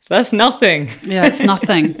nothing. Yeah, it's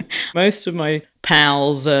nothing. Most of my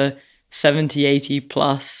pals are 70, 80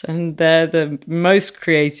 plus, and they're the most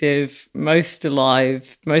creative, most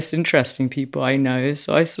alive, most interesting people I know.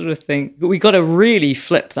 So I sort of think we got to really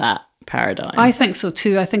flip that paradigm. I think so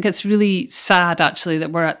too. I think it's really sad, actually,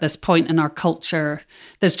 that we're at this point in our culture.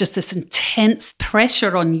 There's just this intense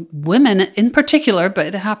pressure on women in particular, but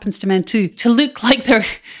it happens to men too, to look like their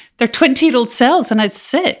 20-year-old selves, and it's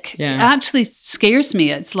sick. Yeah. It actually scares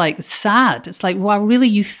me. It's like sad. It's like, wow, really,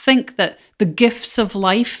 you think that the gifts of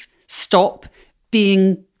life stop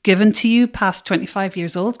being given to you past 25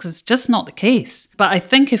 years old? Because it's just not the case. But I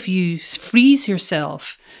think if you freeze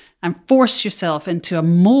yourself and force yourself into a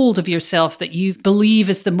mold of yourself that you believe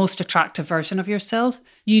is the most attractive version of yourselves,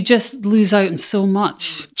 you just lose out on so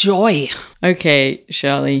much joy. Okay,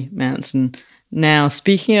 Shirley Manson. Now,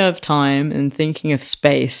 speaking of time and thinking of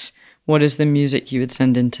space, what is the music you would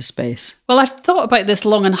send into space? Well, I've thought about this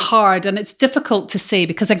long and hard, and it's difficult to say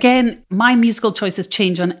because, again, my musical choices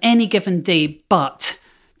change on any given day. But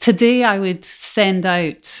today I would send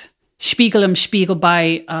out Spiegel im Spiegel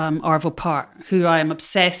by Arvo Pärt, who I am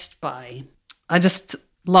obsessed by. I just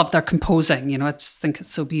love their composing, you know, I just think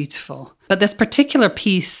it's so beautiful. But this particular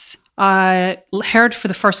piece I heard for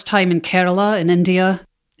the first time in Kerala in India,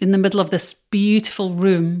 in the middle of this beautiful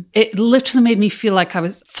room. It literally made me feel like I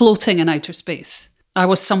was floating in outer space. I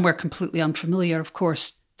was somewhere completely unfamiliar, of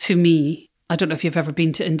course, to me. I don't know if you've ever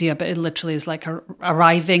been to India, but it literally is like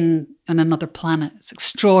arriving on another planet. It's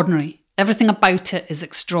extraordinary. Everything about it is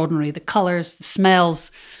extraordinary. The colours, the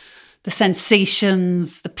smells, the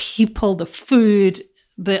sensations, the people, the food,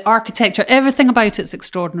 the architecture, everything about it's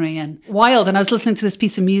extraordinary and wild. And I was listening to this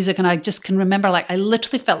piece of music and I just can remember, like, I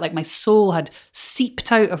literally felt like my soul had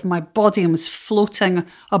seeped out of my body and was floating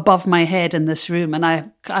above my head in this room.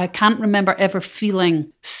 And I can't remember ever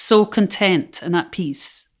feeling so content in that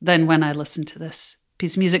piece than when I listened to this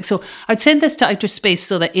piece of music. So I'd send this to outer space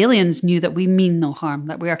so that aliens knew that we mean no harm,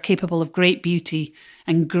 that we are capable of great beauty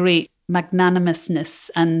and great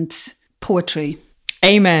magnanimousness and poetry.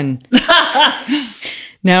 Amen.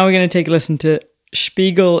 Now we're going to take a listen to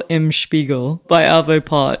Spiegel im Spiegel by Arvo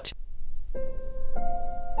Pärt.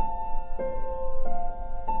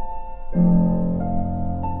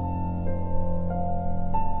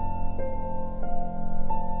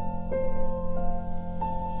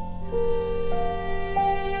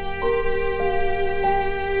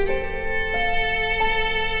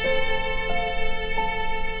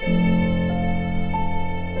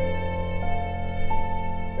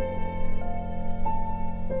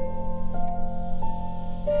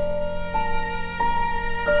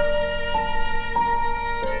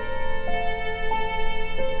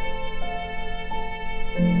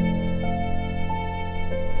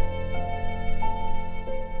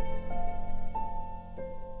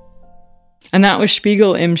 And that was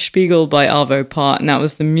Spiegel im Spiegel by Arvo Part. And that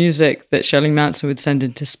was the music that Shirley Manson would send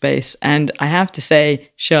into space. And I have to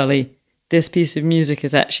say, Shirley, this piece of music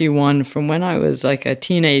is actually one from when I was like a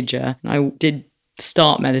teenager. I did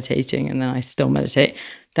start meditating and then I still meditate.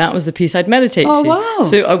 That was the piece I'd meditate to. Wow.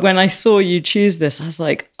 So when I saw you choose this, I was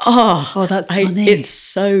like, that's funny. It's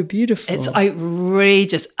so beautiful. It's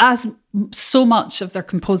outrageous, as so much of their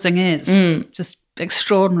composing is. Just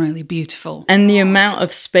extraordinarily beautiful. And the amount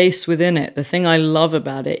of space within it, the thing I love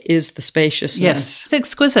about it is the spaciousness. Yes, it's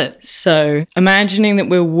exquisite. So imagining that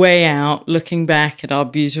we're way out, looking back at our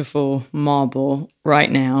beautiful marble right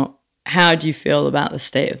now, how do you feel about the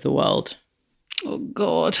state of the world? Oh,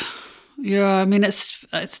 God. Yeah, I mean,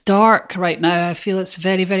 it's dark right now. I feel it's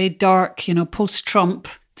very, very dark. You know, post-Trump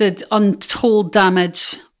did untold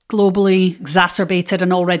damage globally, exacerbated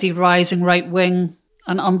an already rising right wing,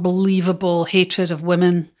 an unbelievable hatred of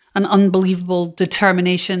women, an unbelievable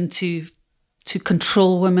determination to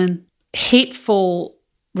control women, hateful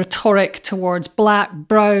rhetoric towards Black,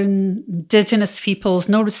 brown, Indigenous peoples,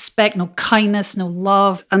 no respect, no kindness, no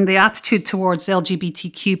love. And the attitude towards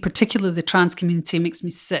LGBTQ, particularly the trans community, makes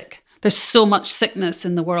me sick. There's so much sickness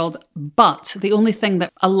in the world, but the only thing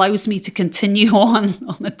that allows me to continue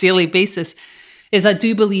on a daily basis is I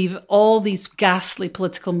do believe all these ghastly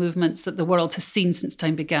political movements that the world has seen since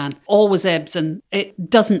time began always ebbs, and it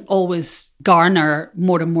doesn't always garner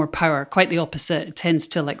more and more power. Quite the opposite. It tends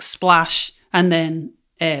to like splash and then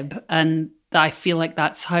ebb. And I feel like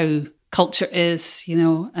that's how culture is, you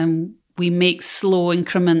know, and we make slow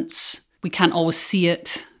increments. We can't always see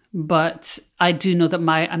it. But I do know that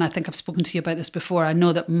and I think I've spoken to you about this before, I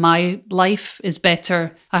know that my life is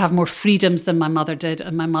better. I have more freedoms than my mother did,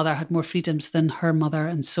 and my mother had more freedoms than her mother,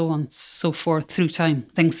 and so on, so forth through time.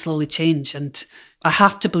 Things slowly change, and I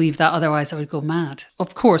have to believe that, otherwise I would go mad.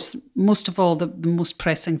 Of course, most of all, the most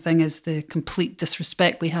pressing thing is the complete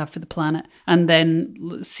disrespect we have for the planet. And then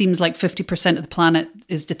it seems like 50% of the planet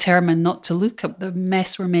is determined not to look at the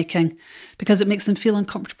mess we're making because it makes them feel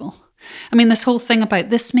uncomfortable. I mean, this whole thing about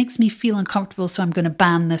this makes me feel uncomfortable, so I'm going to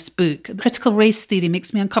ban this book. Critical race theory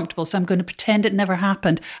makes me uncomfortable, so I'm going to pretend it never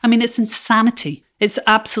happened. I mean, it's insanity. It's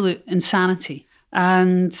absolute insanity.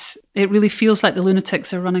 And it really feels like the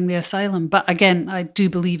lunatics are running the asylum. But again, I do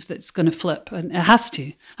believe that it's going to flip, and it has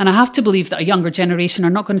to. And I have to believe that a younger generation are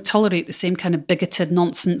not going to tolerate the same kind of bigoted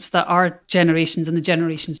nonsense that our generations and the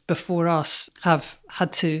generations before us have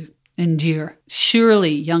had to endure. Surely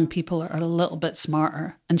young people are a little bit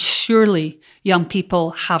smarter, and surely young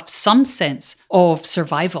people have some sense of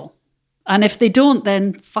survival. And if they don't,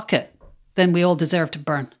 then fuck it. Then we all deserve to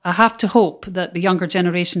burn. I have to hope that the younger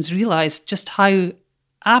generations realise just how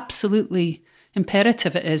absolutely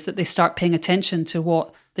imperative it is that they start paying attention to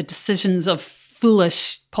what the decisions of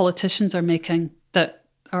foolish politicians are making that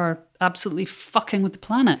are absolutely fucking with the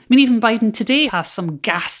planet. I mean, even Biden today has some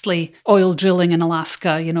ghastly oil drilling in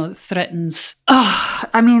Alaska, you know, that threatens.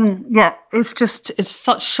 It's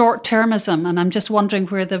such short-termism, and I'm just wondering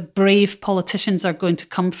where the brave politicians are going to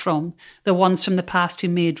come from, the ones from the past who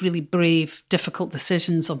made really brave, difficult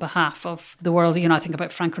decisions on behalf of the world. You know, I think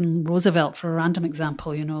about Franklin Roosevelt for a random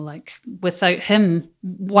example, you know, like without him,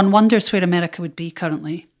 one wonders where America would be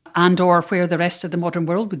currently, and or where the rest of the modern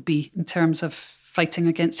world would be in terms of fighting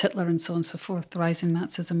against Hitler and so on and so forth, the rising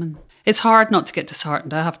Nazism. And it's hard not to get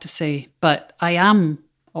disheartened, I have to say, but I am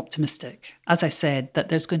optimistic, as I said, that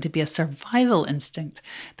there's going to be a survival instinct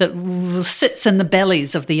that sits in the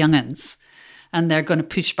bellies of the young'uns, and they're going to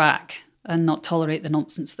push back and not tolerate the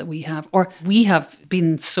nonsense that we have, or we have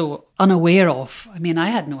been so unaware of. I mean, I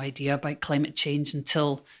had no idea about climate change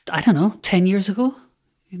until, 10 years ago,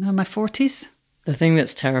 you know, in my 40s. The thing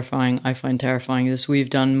that's terrifying, I find terrifying, is we've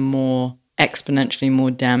done exponentially more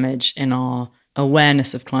damage in our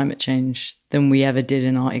awareness of climate change than we ever did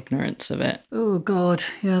in our ignorance of it. Oh, God.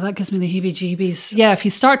 Yeah, that gives me the heebie-jeebies. Yeah, if you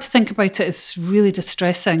start to think about it, it's really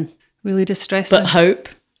distressing. Really distressing. But hope.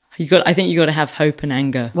 I think you got to have hope and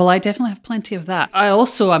anger. Well, I definitely have plenty of that. I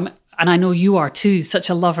also am, and I know you are too, such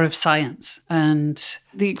a lover of science and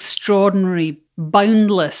the extraordinary,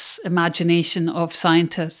 boundless imagination of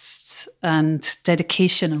scientists and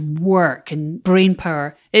dedication and work and brain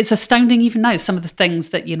power. It's astounding even now, some of the things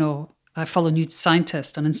that, you know, I follow New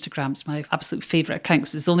Scientist on Instagram. It's my absolute favourite account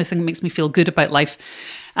because it's the only thing that makes me feel good about life.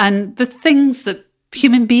 And the things that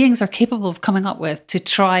human beings are capable of coming up with to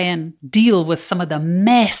try and deal with some of the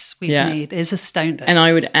mess we've made is astounding. And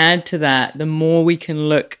I would add to that, the more we can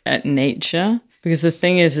look at nature, because the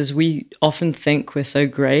thing is we often think we're so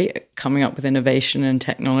great at coming up with innovation and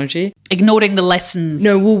technology. Ignoring the lessons.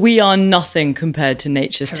 No, well, we are nothing compared to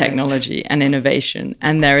nature's technology and innovation.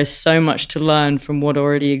 And there is so much to learn from what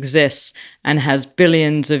already exists. and has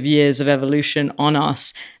billions of years of evolution on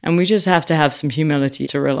us. And we just have to have some humility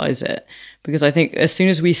to realize it. Because I think as soon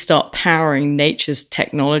as we start powering nature's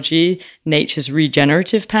technology, nature's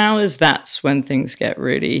regenerative powers, that's when things get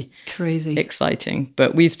really crazy, exciting.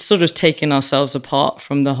 But we've sort of taken ourselves apart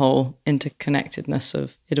from the whole interconnectedness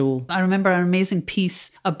of it all. I remember an amazing piece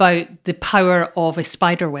about the power of a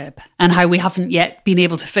spider web and how we haven't yet been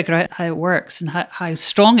able to figure out how it works and how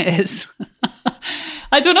strong it is.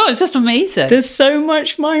 I don't know, it's just amazing. There's so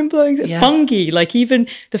much mind-blowing. Yeah. Fungi, like even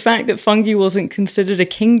the fact that fungi wasn't considered a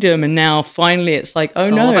kingdom, and now finally it's like, oh,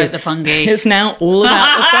 it's no. all about the fungi. It's now all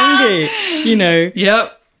about the fungi, you know.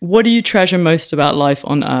 Yep. What do you treasure most about life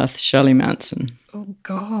on Earth, Shirley Manson? Oh,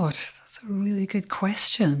 God, that's a really good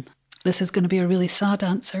question. This is going to be a really sad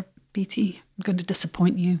answer, BT. I'm going to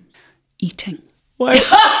disappoint you. Eating. Why,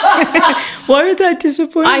 why would that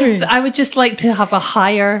disappoint me? I would just like to have a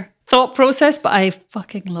higher thought process, but I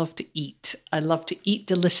fucking love to eat. I love to eat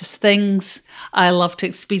delicious things. I love to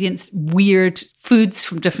experience weird foods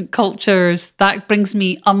from different cultures. That brings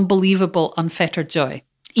me unbelievable, unfettered joy.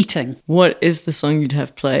 Eating. What is the song you'd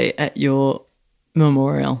have play at your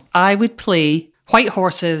memorial? I would play White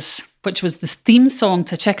Horses, which was the theme song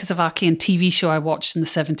to a Czechoslovakian TV show I watched in the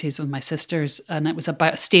 70s with my sisters. And it was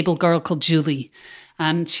about a stable girl called Julie.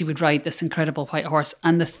 And she would ride this incredible white horse.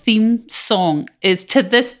 And the theme song is, to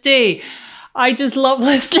this day, I just love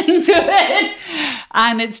listening to it.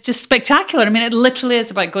 And it's just spectacular. I mean, it literally is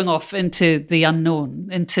about going off into the unknown,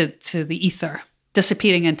 into the ether,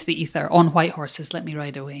 disappearing into the ether on white horses. Let me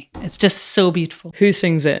ride away. It's just so beautiful. Who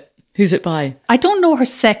sings it? Who's it by? I don't know her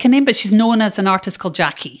second name, but she's known as an artist called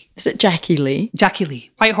Jackie. Is it Jackie Lee? Jackie Lee.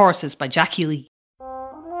 White Horses by Jackie Lee.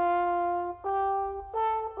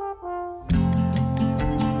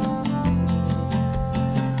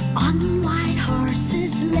 On white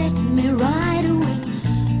horses, let me ride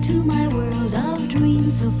away to my world of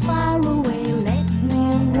dreams so far away. Let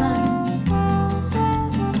me run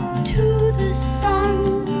to the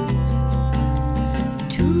sun,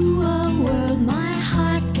 to a world my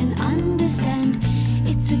heart can understand.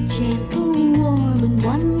 It's a gentle, warm and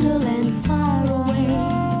wonderland far away.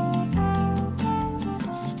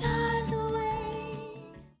 Stars away.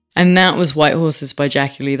 And that was White Horses by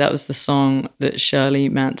Jackie Lee. That was the song that Shirley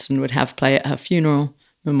Manson would have play at her funeral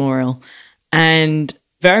memorial. And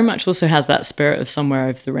very much also has that spirit of Somewhere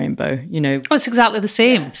Over the Rainbow, you know. Oh, it's exactly the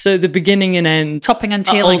same. So the beginning and end Topping and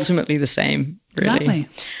are tailing. ultimately the same, really. Exactly.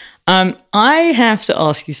 I have to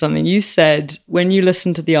ask you something. You said when you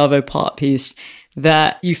listened to the Arvo Part piece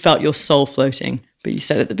that you felt your soul floating, but you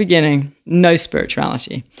said at the beginning, no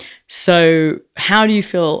spirituality. So how do you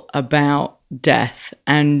feel about death?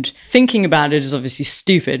 And thinking about it is obviously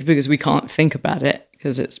stupid because we can't think about it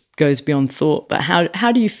because it goes beyond thought. But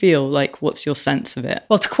how do you feel? Like, what's your sense of it?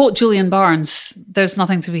 Well, to quote Julian Barnes, there's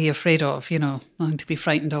nothing to be afraid of, you know, nothing to be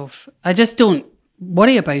frightened of. I just don't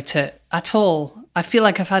worry about it at all. I feel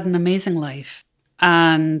like I've had an amazing life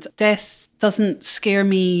and death doesn't scare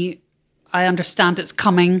me. I understand it's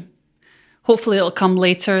coming. Hopefully it'll come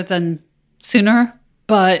later than sooner.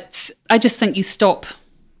 But I just think you stop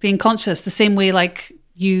being conscious the same way like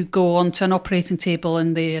you go onto an operating table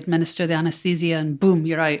and they administer the anesthesia and boom,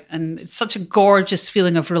 you're out. And it's such a gorgeous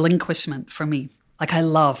feeling of relinquishment for me. Like I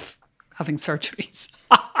love having surgeries,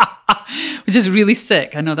 which is really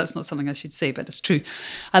sick. I know that's not something I should say, but it's true.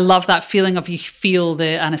 I love that feeling of you feel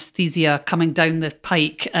the anesthesia coming down the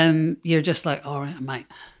pike and you're just like, all right, I'm out.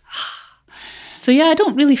 So yeah, I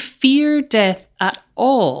don't really fear death at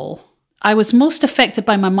all. I was most affected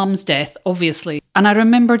by my mum's death, obviously. And I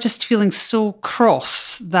remember just feeling so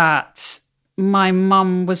cross that my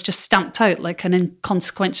mum was just stamped out like an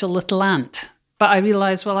inconsequential little ant. But I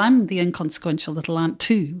realised, well, I'm the inconsequential little ant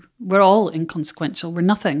too. We're all inconsequential. We're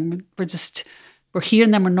nothing. We're here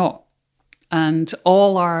and then we're not. And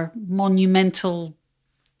all our monumental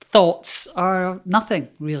thoughts are nothing,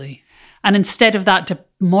 really. And instead of that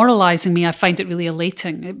demoralising me, I find it really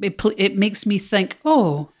elating. It makes me think,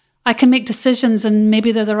 oh, I can make decisions and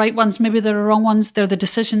maybe they're the right ones, maybe they're the wrong ones. They're the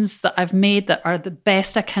decisions that I've made that are the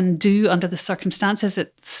best I can do under the circumstances.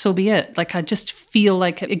 So be it. Like I just feel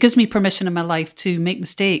like it gives me permission in my life to make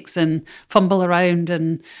mistakes and fumble around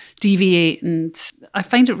and deviate. And I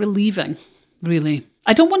find it relieving, really.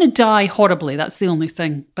 I don't want to die horribly. That's the only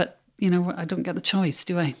thing. But you know, I don't get the choice,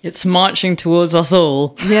 do I? It's marching towards us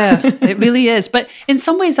all. Yeah, it really is. But in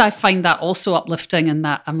some ways, I find that also uplifting in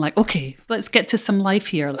that I'm like, okay, let's get to some life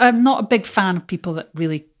here. I'm not a big fan of people that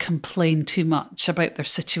really complain too much about their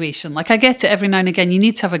situation. Like I get it every now and again, you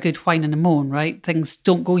need to have a good whine and a moan, right? Things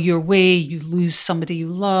don't go your way. You lose somebody you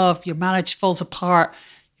love. Your marriage falls apart.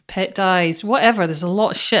 Your pet dies, whatever. There's a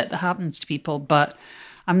lot of shit that happens to people, but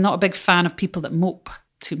I'm not a big fan of people that mope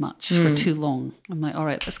too much for too long. I'm like, all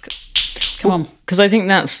right, let's go. Come on. Because I think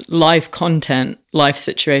that's life content, life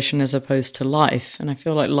situation as opposed to life. And I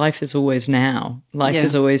feel like life is always now. Life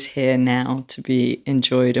is always here now to be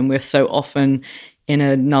enjoyed. And we're so often in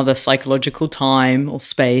another psychological time or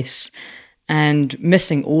space and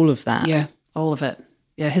missing all of that. Yeah, all of it.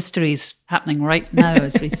 Yeah, history's happening right now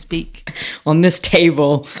as we speak. On this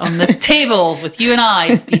table. On this table with you and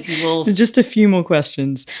I, BT Wolf. Just a few more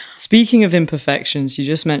questions. Speaking of imperfections, you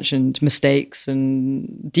just mentioned mistakes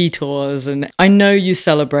and detours. And I know you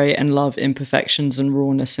celebrate and love imperfections and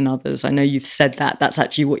rawness in others. I know you've said that. That's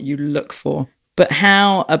actually what you look for. But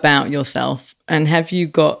how about yourself? And have you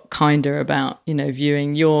got kinder about,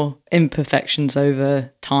 viewing your imperfections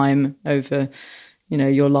over time, over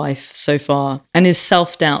your life so far? And is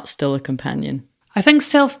self-doubt still a companion? I think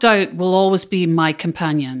self-doubt will always be my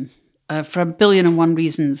companion for 1,000,000,001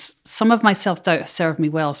 reasons. Some of my self-doubt has served me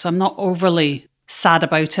well, so I'm not overly sad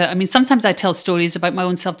about it. I mean, sometimes I tell stories about my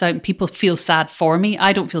own self-doubt and people feel sad for me.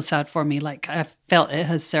 I don't feel sad for me. Like, I felt it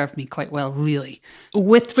has served me quite well, really.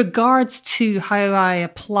 With regards to how I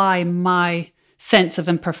apply my sense of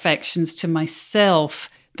imperfections to myself,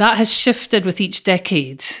 that has shifted with each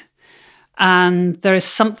decade. And there is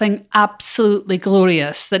something absolutely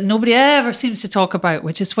glorious that nobody ever seems to talk about,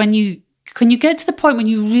 which is when you get to the point when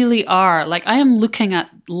you really are, like, I am looking at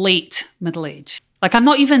late middle age. Like, I'm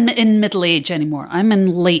not even in middle age anymore. I'm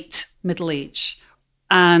in late middle age.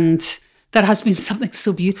 And there has been something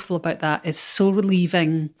so beautiful about that. It's so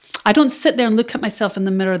relieving. I don't sit there and look at myself in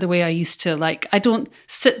the mirror the way I used to. Like, I don't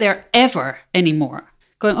sit there ever anymore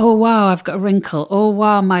going, oh, wow, I've got a wrinkle. Oh,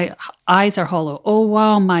 wow, my eyes are hollow. Oh,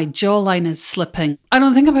 wow, my jawline is slipping. I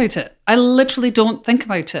don't think about it. I literally don't think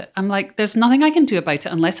about it. I'm like, there's nothing I can do about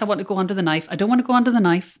it unless I want to go under the knife. I don't want to go under the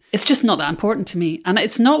knife. It's just not that important to me. And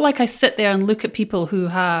it's not like I sit there and look at people who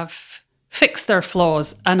have fixed their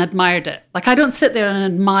flaws and admired it. Like, I don't sit there and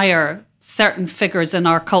admire certain figures in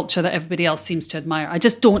our culture that everybody else seems to admire. I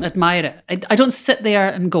just don't admire it. I don't sit there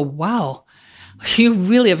and go, wow, you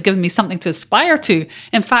really have given me something to aspire to.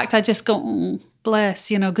 In fact, I just go, bless,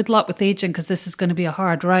 good luck with aging, because this is going to be a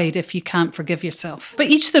hard ride if you can't forgive yourself. But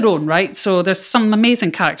each their own, right? So there's some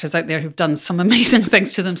amazing characters out there who've done some amazing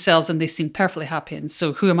things to themselves and they seem perfectly happy. And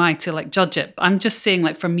so who am I to judge it? I'm just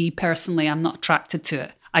saying, for me personally, I'm not attracted to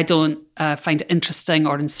it. I don't find it interesting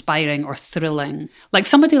or inspiring or thrilling. Like,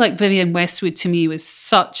 somebody like Vivienne Westwood to me was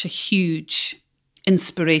such a huge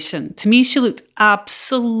inspiration. To me, she looked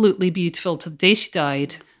absolutely beautiful to the day she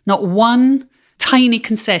died. Not one tiny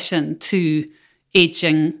concession to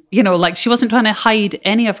aging. She wasn't trying to hide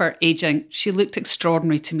any of her aging. She looked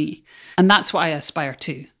extraordinary to me. And that's what I aspire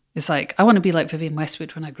to. It's like, I want to be like Vivienne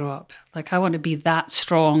Westwood when I grow up. Like, I want to be that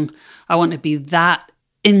strong. I want to be that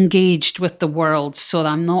engaged with the world so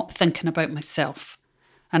that I'm not thinking about myself.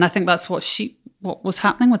 And I think that's what was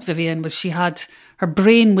happening with Vivienne, was her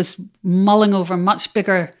brain was mulling over much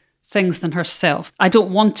bigger things than herself. I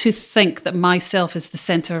don't want to think that myself is the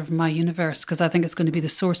center of my universe, because I think it's going to be the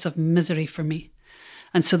source of misery for me.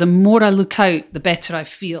 And so the more I look out, the better I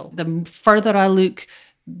feel. The further I look,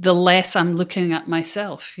 the less I'm looking at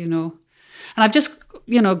myself, And I've just,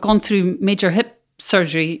 gone through major hip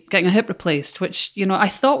surgery, getting a hip replaced, which, I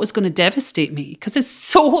thought was going to devastate me, because it's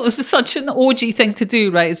such an OG thing to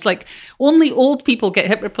do, right? It's like only old people get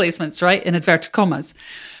hip replacements, right? In inverted commas.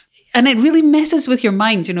 And it really messes with your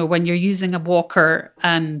mind, when you're using a walker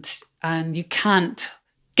and you can't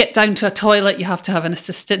get down to a toilet, you have to have an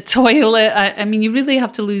assisted toilet. I mean, you really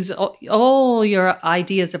have to lose all your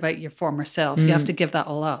ideas about your former self. You have to give that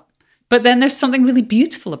all up. But then there's something really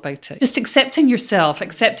beautiful about it. Just accepting yourself,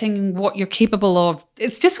 accepting what you're capable of.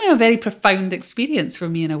 It's just been a very profound experience for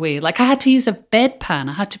me in a way. Like, I had to use a bedpan.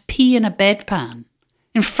 I had to pee in a bedpan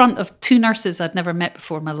in front of 2 nurses I'd never met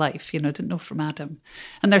before in my life, didn't know from Adam.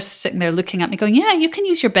 And they're sitting there looking at me going, yeah, you can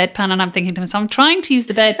use your bedpan. And I'm thinking to myself, I'm trying to use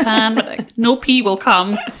the bedpan, but no pee will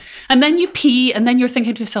come. And then you pee, and then you're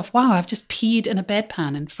thinking to yourself, wow, I've just peed in a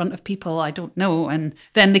bedpan in front of people I don't know. And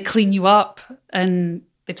then they clean you up, and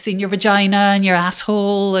they've seen your vagina and your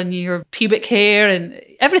asshole and your pubic hair and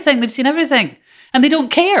everything. They've seen everything, and they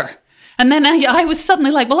don't care. And then I was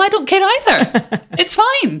suddenly like, well, I don't care either. It's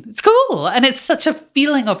fine. It's cool. And it's such a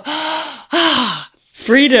feeling of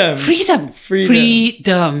freedom.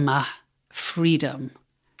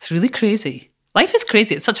 It's really crazy. Life is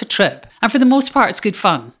crazy. It's such a trip. And for the most part, it's good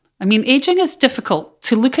fun. I mean, aging is difficult.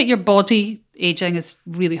 To look at your body, aging is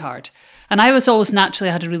really hard. And I was always naturally,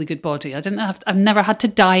 I had a really good body. I've never had to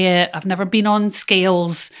diet. I've never been on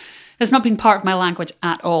scales. It's not been part of my language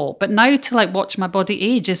at all. But now to like watch my body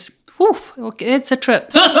age is, woof, okay, it's a trip.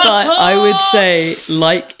 But I would say,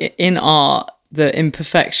 like in art, the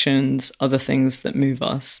imperfections are the things that move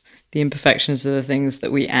us. The imperfections are the things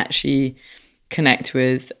that we actually connect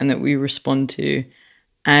with and that we respond to.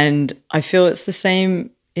 And I feel it's the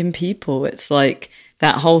same in people. It's like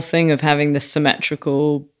that whole thing of having the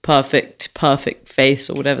symmetrical, perfect face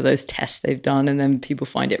or whatever those tests they've done, and then people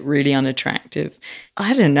find it really unattractive.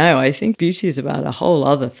 I don't know. I think beauty is about a whole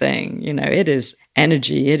other thing. You know, it is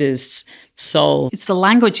energy, it is soul. It's the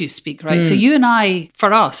language you speak, right? So you and I,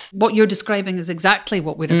 for us, what you're describing is exactly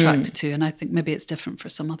what we're attracted to. And I think maybe it's different for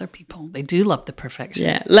some other people. They do love the perfection.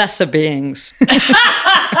 Yeah, lesser beings.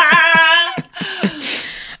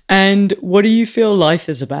 And what do you feel life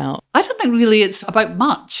is about? I don't think really it's about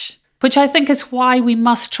much, which I think is why we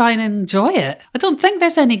must try and enjoy it. I don't think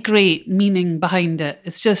there's any great meaning behind it.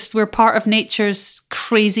 It's just we're part of nature's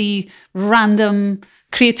crazy, random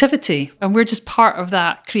creativity, and we're just part of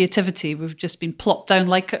that creativity. We've just been plopped down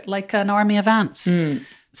like an army of ants.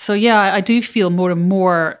 So yeah, I do feel more and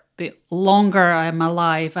more, the longer I'm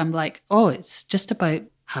alive, I'm like, oh, it's just about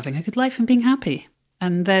having a good life and being happy.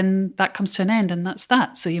 And then that comes to an end, and that's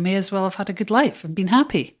that. So you may as well have had a good life and been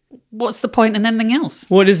happy. What's the point in anything else?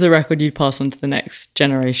 What is the record you'd pass on to the next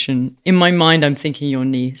generation? In my mind, I'm thinking your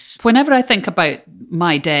niece. Whenever I think about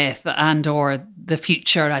my death and or the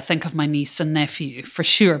future, I think of my niece and nephew. For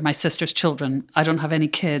sure, my sister's children. I don't have any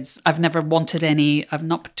kids. I've never wanted any. I'm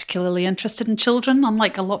not particularly interested in children,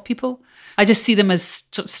 unlike a lot of people. I just see them as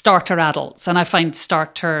starter adults, and I find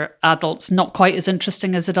starter adults not quite as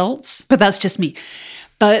interesting as adults, but that's just me.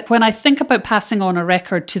 But when I think about passing on a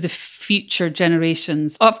record to the future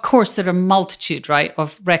generations, of course, there are a multitude, right,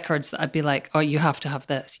 of records that I'd be like, oh, you have to have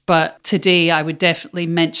this. But today I would definitely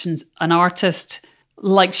mention an artist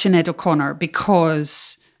like Sinead O'Connor,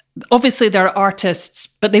 because obviously there are artists,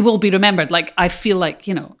 but they will be remembered. Like, I feel like,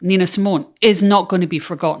 you know, Nina Simone is not going to be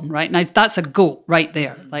forgotten, right? Now, that's a goat right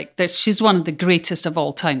there. Like, she's one of the greatest of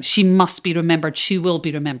all time. She must be remembered. She will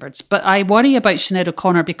be remembered. But I worry about Sinead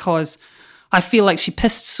O'Connor because I feel like she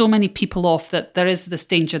pissed so many people off that there is this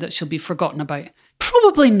danger that she'll be forgotten about.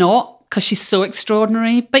 Probably not, because she's so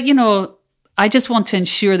extraordinary. But, you know, I just want to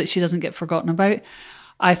ensure that she doesn't get forgotten about.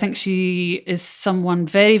 I think she is someone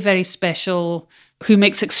very, very special who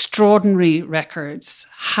makes extraordinary records,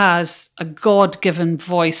 has a God-given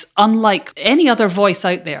voice, unlike any other voice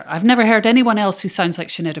out there. I've never heard anyone else who sounds like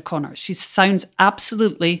Sinead O'Connor. She sounds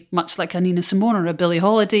absolutely much like a Nina Simone or a Billie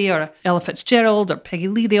Holiday or a Ella Fitzgerald or Peggy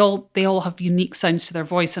Lee. They all have unique sounds to their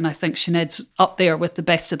voice, and I think Sinead's up there with the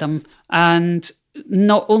best of them. And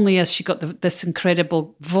not only has she got this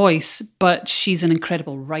incredible voice, but she's an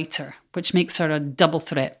incredible writer, which makes her a double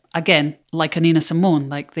threat. Again, like a Nina Simone,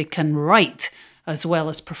 like they can write as well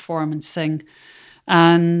as perform and sing.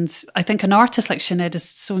 And I think an artist like Sinead is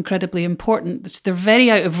so incredibly important. They're very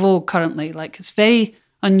out of vogue currently. Like, it's very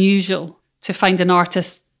unusual to find an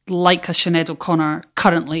artist like a Sinead O'Connor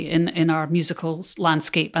currently in our musical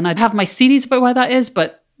landscape. And I'd have my theories about why that is,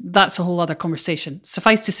 but that's a whole other conversation.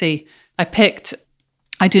 Suffice to say, I picked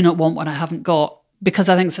I Do Not Want What I Haven't Got because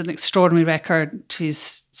I think it's an extraordinary record.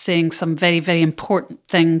 She's saying some very, very important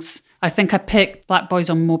things. I think I picked Black Boys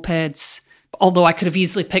on Mopeds, although I could have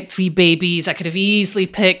easily picked Three Babies. I could have easily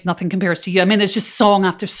picked Nothing Compares to You. I mean, there's just song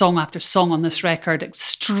after song after song on this record.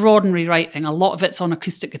 Extraordinary writing. A lot of it's on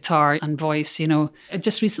acoustic guitar and voice, you know. I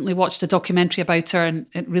just recently watched a documentary about her, and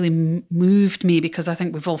it really moved me because I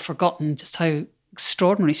think we've all forgotten just how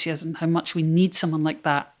extraordinary she is and how much we need someone like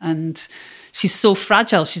that. And she's so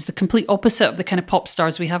fragile. She's the complete opposite of the kind of pop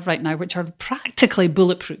stars we have right now, which are practically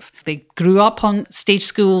bulletproof. They grew up on stage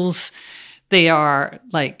schools. They are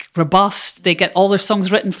like robust. They get all their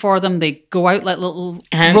songs written for them. They go out like little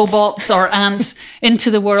robots or ants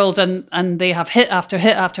into the world, and they have hit after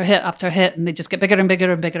hit after hit after hit, and they just get bigger and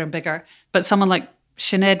bigger and bigger and bigger. But someone like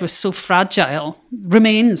Sinead was so fragile,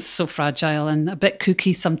 remains so fragile and a bit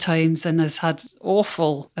kooky sometimes, and has had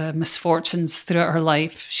awful misfortunes throughout her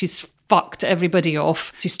life. She's fucked everybody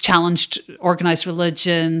off. She's challenged organised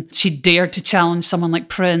religion. She dared to challenge someone like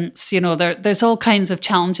Prince. You know, there's all kinds of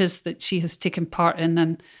challenges that she has taken part in,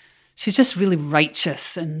 and she's just really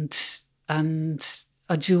righteous and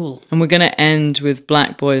a jewel. And we're going to end with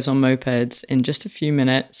Black Boys on Mopeds in just a few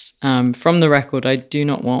minutes. From the record, I Do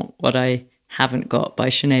Not Want What I Haven't Got by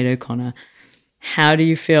Sinead O'Connor. How do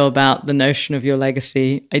you feel about the notion of your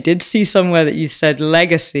legacy? I did see somewhere that you said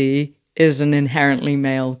legacy is an inherently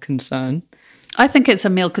male concern. I think it's a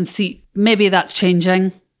male conceit. Maybe that's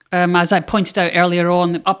changing. As I pointed out earlier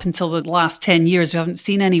on, up until the last 10 years, we haven't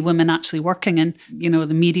seen any women actually working in, the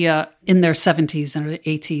media in their 70s or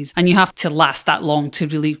 80s. And you have to last that long to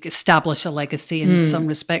really establish a legacy in some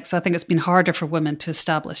respects. So I think it's been harder for women to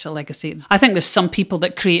establish a legacy. I think there's some people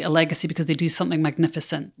that create a legacy because they do something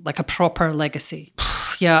magnificent, like a proper legacy.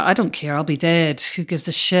 Yeah, I don't care. I'll be dead. Who gives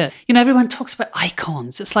a shit? Everyone talks about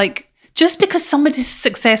icons. It's like, just because somebody's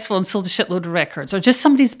successful and sold a shitload of records, or just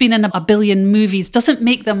somebody's been in a billion movies, doesn't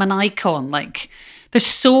make them an icon. Like, there's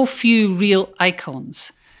so few real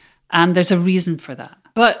icons, and there's a reason for that.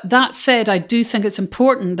 But that said, I do think it's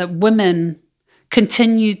important that women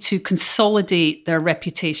continue to consolidate their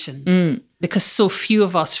reputations, because so few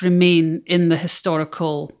of us remain in the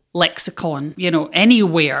historical lexicon,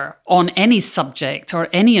 anywhere on any subject or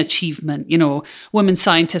any achievement. Women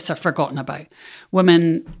scientists are forgotten about.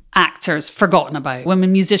 Women actors forgotten about.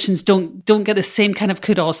 Women musicians don't get the same kind of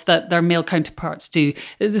kudos that their male counterparts do.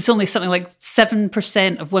 There's only something like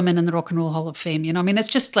 7% of women in the Rock and Roll Hall of Fame. It's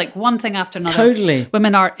just like one thing after another. Totally.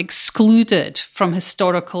 Women are excluded from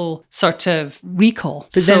historical sort of recall.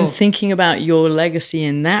 But then thinking about your legacy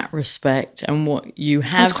in that respect and what you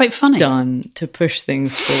have done to push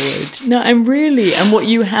things forward. No, and what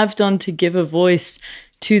you have done to give a voice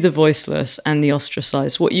to the voiceless and the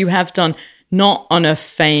ostracized, what you have done not on a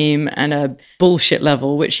fame and a bullshit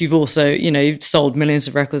level, which you've also, you've sold millions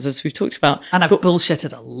of records, as we've talked about. And I've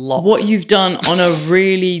bullshitted a lot. What you've done on a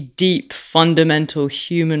really deep, fundamental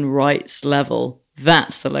human rights level,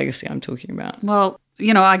 that's the legacy I'm talking about. Well,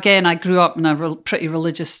 again, I grew up in a pretty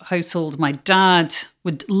religious household. My dad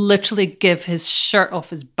would literally give his shirt off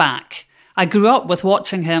his back. I grew up with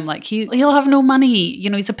watching him, like he'll have no money,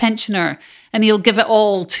 he's a pensioner, and he'll give it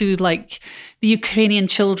all to like the Ukrainian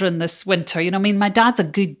children this winter. My dad's a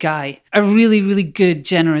good guy, a really, really good,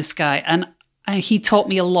 generous guy. And he taught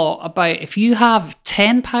me a lot about if you have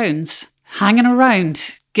 £10 hanging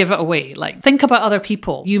around, give it away. Like, think about other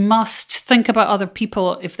people. You must think about other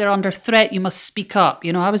people. If they're under threat, you must speak up.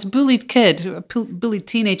 I was a bullied kid, a bullied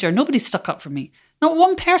teenager. Nobody stuck up for me. Not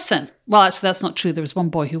one person. Well, actually, that's not true. There was one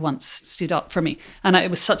boy who once stood up for me. And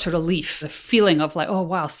it was such a relief, the feeling of like, oh,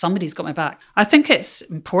 wow, somebody's got my back. I think it's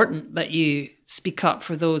important that you speak up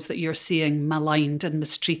for those that you're seeing maligned and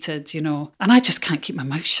mistreated, And I just can't keep my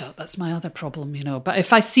mouth shut. That's my other problem, But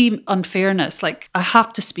if I see unfairness, like, I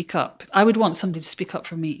have to speak up. I would want somebody to speak up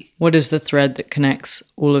for me. What is the thread that connects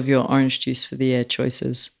all of your orange juice for the year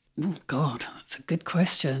choices? Oh, God, that's a good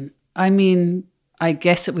question. I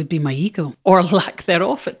guess it would be my ego, or lack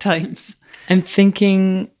thereof at times. I'm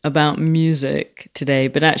thinking about music today,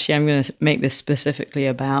 but actually I'm going to make this specifically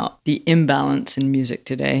about the imbalance in music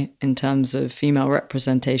today in terms of female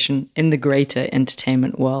representation in the greater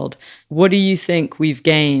entertainment world. What do you think we've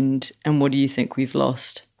gained and what do you think we've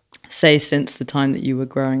lost, say, since the time that you were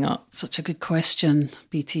growing up? Such a good question,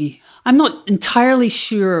 BT. I'm not entirely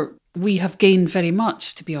sure we have gained very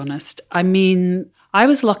much, to be honest. I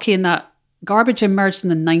was lucky in that Garbage emerged in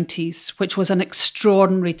the 90s, which was an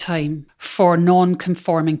extraordinary time for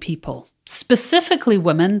non-conforming people, specifically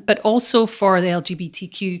women, but also for the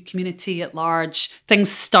LGBTQ community at large. Things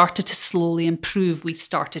started to slowly improve. We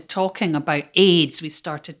started talking about AIDS. We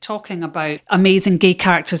started talking about amazing gay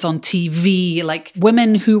characters on TV, like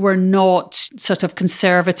women who were not sort of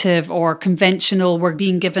conservative or conventional were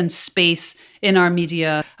being given space in our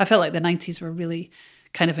media. I felt like the 90s were really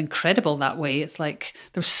kind of incredible that way. It's like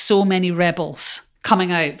there's so many rebels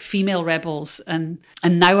coming out, female rebels, and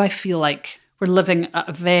now I feel like we're living at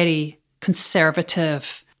a very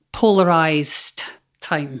conservative, polarized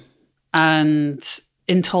time and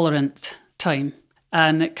intolerant time,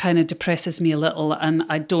 and it kind of depresses me a little, and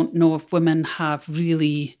I don't know if women have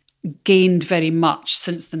really gained very much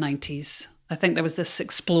since the 90s. I think there was this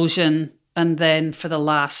explosion, and then for the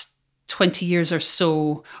last 20 years or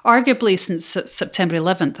so, arguably since September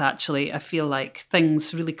 11th, actually, I feel like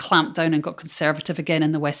things really clamped down and got conservative again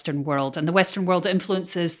in the Western world. And the Western world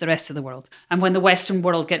influences the rest of the world. And when the Western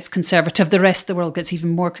world gets conservative, the rest of the world gets even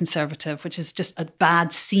more conservative, which is just a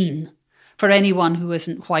bad scene for anyone who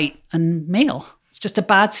isn't white and male. It's just a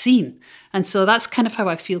bad scene. And so that's kind of how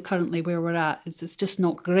I feel currently where we're at. It's just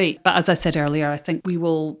not great. But as I said earlier, I think we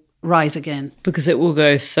will rise again. Because it will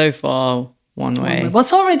go so far one way. Well,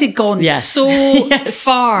 it's already gone so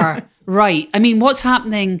far right. What's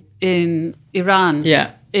happening in Iran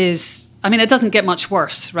is, it doesn't get much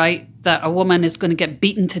worse, right? That a woman is going to get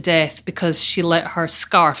beaten to death because she let her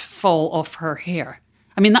scarf fall off her hair.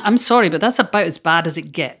 I'm sorry, but that's about as bad as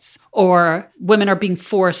it gets. Or women are being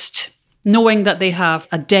forced knowing that they have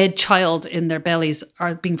a dead child in their bellies,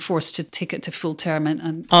 are being forced to take it to full term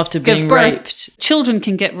and after give being birth. raped. Children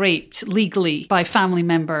can get raped legally by family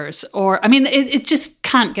members, or, I mean, it just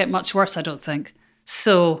can't get much worse, I don't think.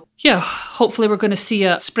 So, yeah, hopefully we're going to see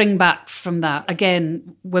a spring back from that.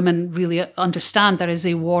 Again, women really understand there is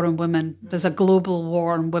a war on women. There's a global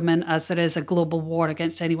war on women, as there is a global war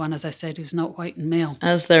against anyone, as I said, who's not white and male.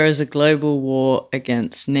 As there is a global war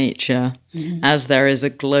against nature, as there is a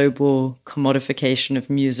global commodification of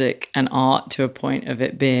music and art to a point of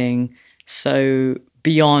it being so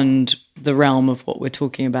beyond the realm of what we're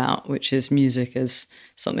talking about, which is music as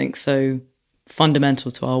something so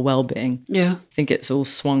fundamental to our well-being. Yeah. I think it's all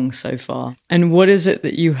swung so far. And what is it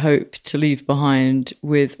that you hope to leave behind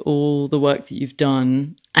with all the work that you've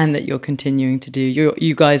done and that you're continuing to do?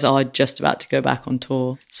 You guys are just about to go back on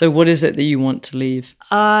tour. So what is it that you want to leave?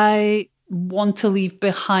 I want to leave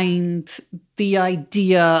behind the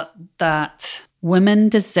idea that women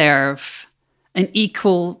deserve an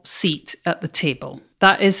equal seat at the table.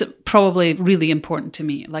 That is probably really important to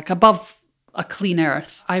me. Like, above a clean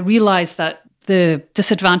earth, I realize that the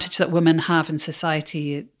disadvantage that women have in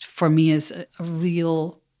society, for me, is a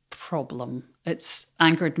real problem. It's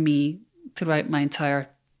angered me throughout my entire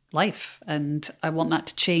life, and I want that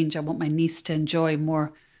to change. I want my niece to enjoy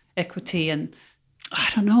more equity, and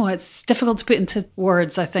I don't know, it's difficult to put into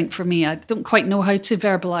words, I think, for me. I don't quite know how to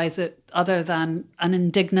verbalize it other than an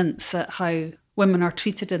indignance at how women are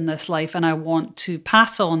treated in this life, and I want to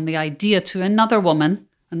pass on the idea to another woman,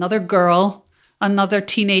 another girl, another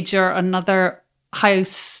teenager, another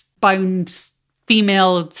house-bound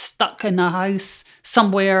female stuck in a house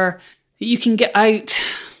somewhere. You can get out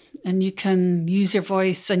and you can use your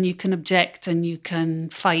voice and you can object and you can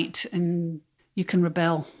fight and you can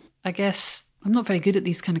rebel. I guess I'm not very good at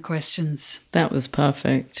these kind of questions. That was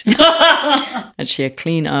perfect. Actually, a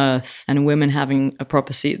clean earth and women having a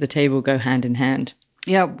proper seat at the table go hand in hand.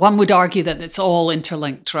 Yeah, one would argue that it's all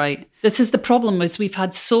interlinked, right? This is the problem, is we've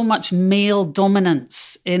had so much male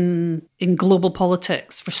dominance in global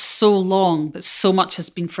politics for so long that so much has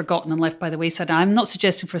been forgotten and left by the wayside. And I'm not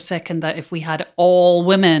suggesting for a second that if we had all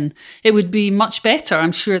women, it would be much better.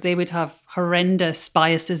 I'm sure they would have horrendous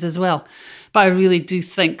biases as well. But I really do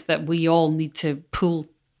think that we all need to pull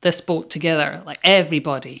this boat together, like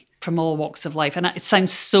everybody from all walks of life. And it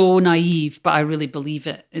sounds so naive, but I really believe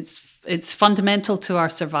it. It's fundamental to our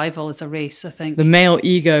survival as a race, I think. The male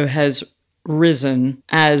ego has risen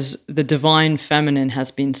as the divine feminine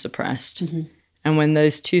has been suppressed. Mm-hmm. And when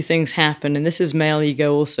those two things happen, and this is male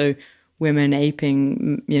ego, also women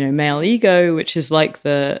aping, male ego, which is like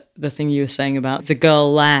the thing you were saying about the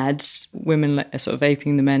girl lads, women sort of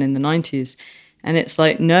aping the men in the 90s. And it's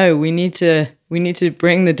like, no, we need to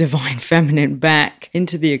bring the divine feminine back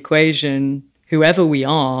into the equation, whoever we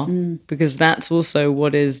are, because that's also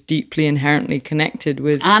what is deeply inherently connected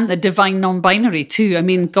with. And the divine non-binary too. I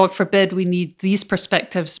mean, God forbid we need these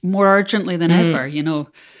perspectives more urgently than ever,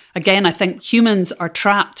 Again, I think humans are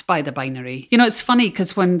trapped by the binary. It's funny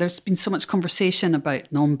because when there's been so much conversation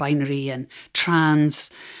about non-binary and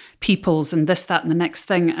trans peoples and this, that, and the next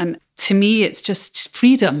thing, and to me, it's just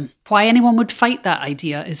freedom. Why anyone would fight that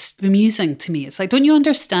idea is amusing to me. It's like, don't you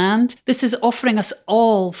understand? This is offering us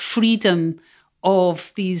all freedom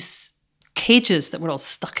of these cages that we're all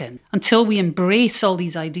stuck in. Until we embrace all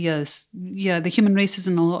these ideas, the human race is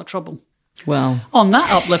in a lot of trouble. Well, on that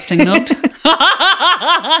uplifting note,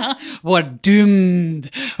 we're doomed.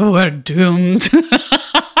 We're doomed.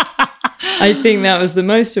 I think that was the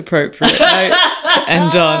most appropriate note to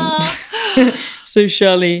end on. So,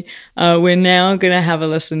 Shirley, we're now going to have a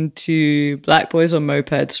listen to Black Boys on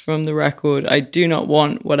Mopeds from the record I Do Not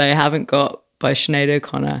Want What I Haven't Got by Sinead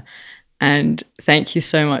O'Connor. And thank you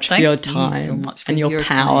so much for your time and your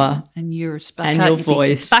power and yours and your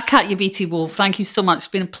voice. Back at you, BT Wolf. Thank you so much. It's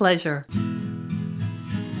been a pleasure.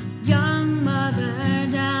 Young mother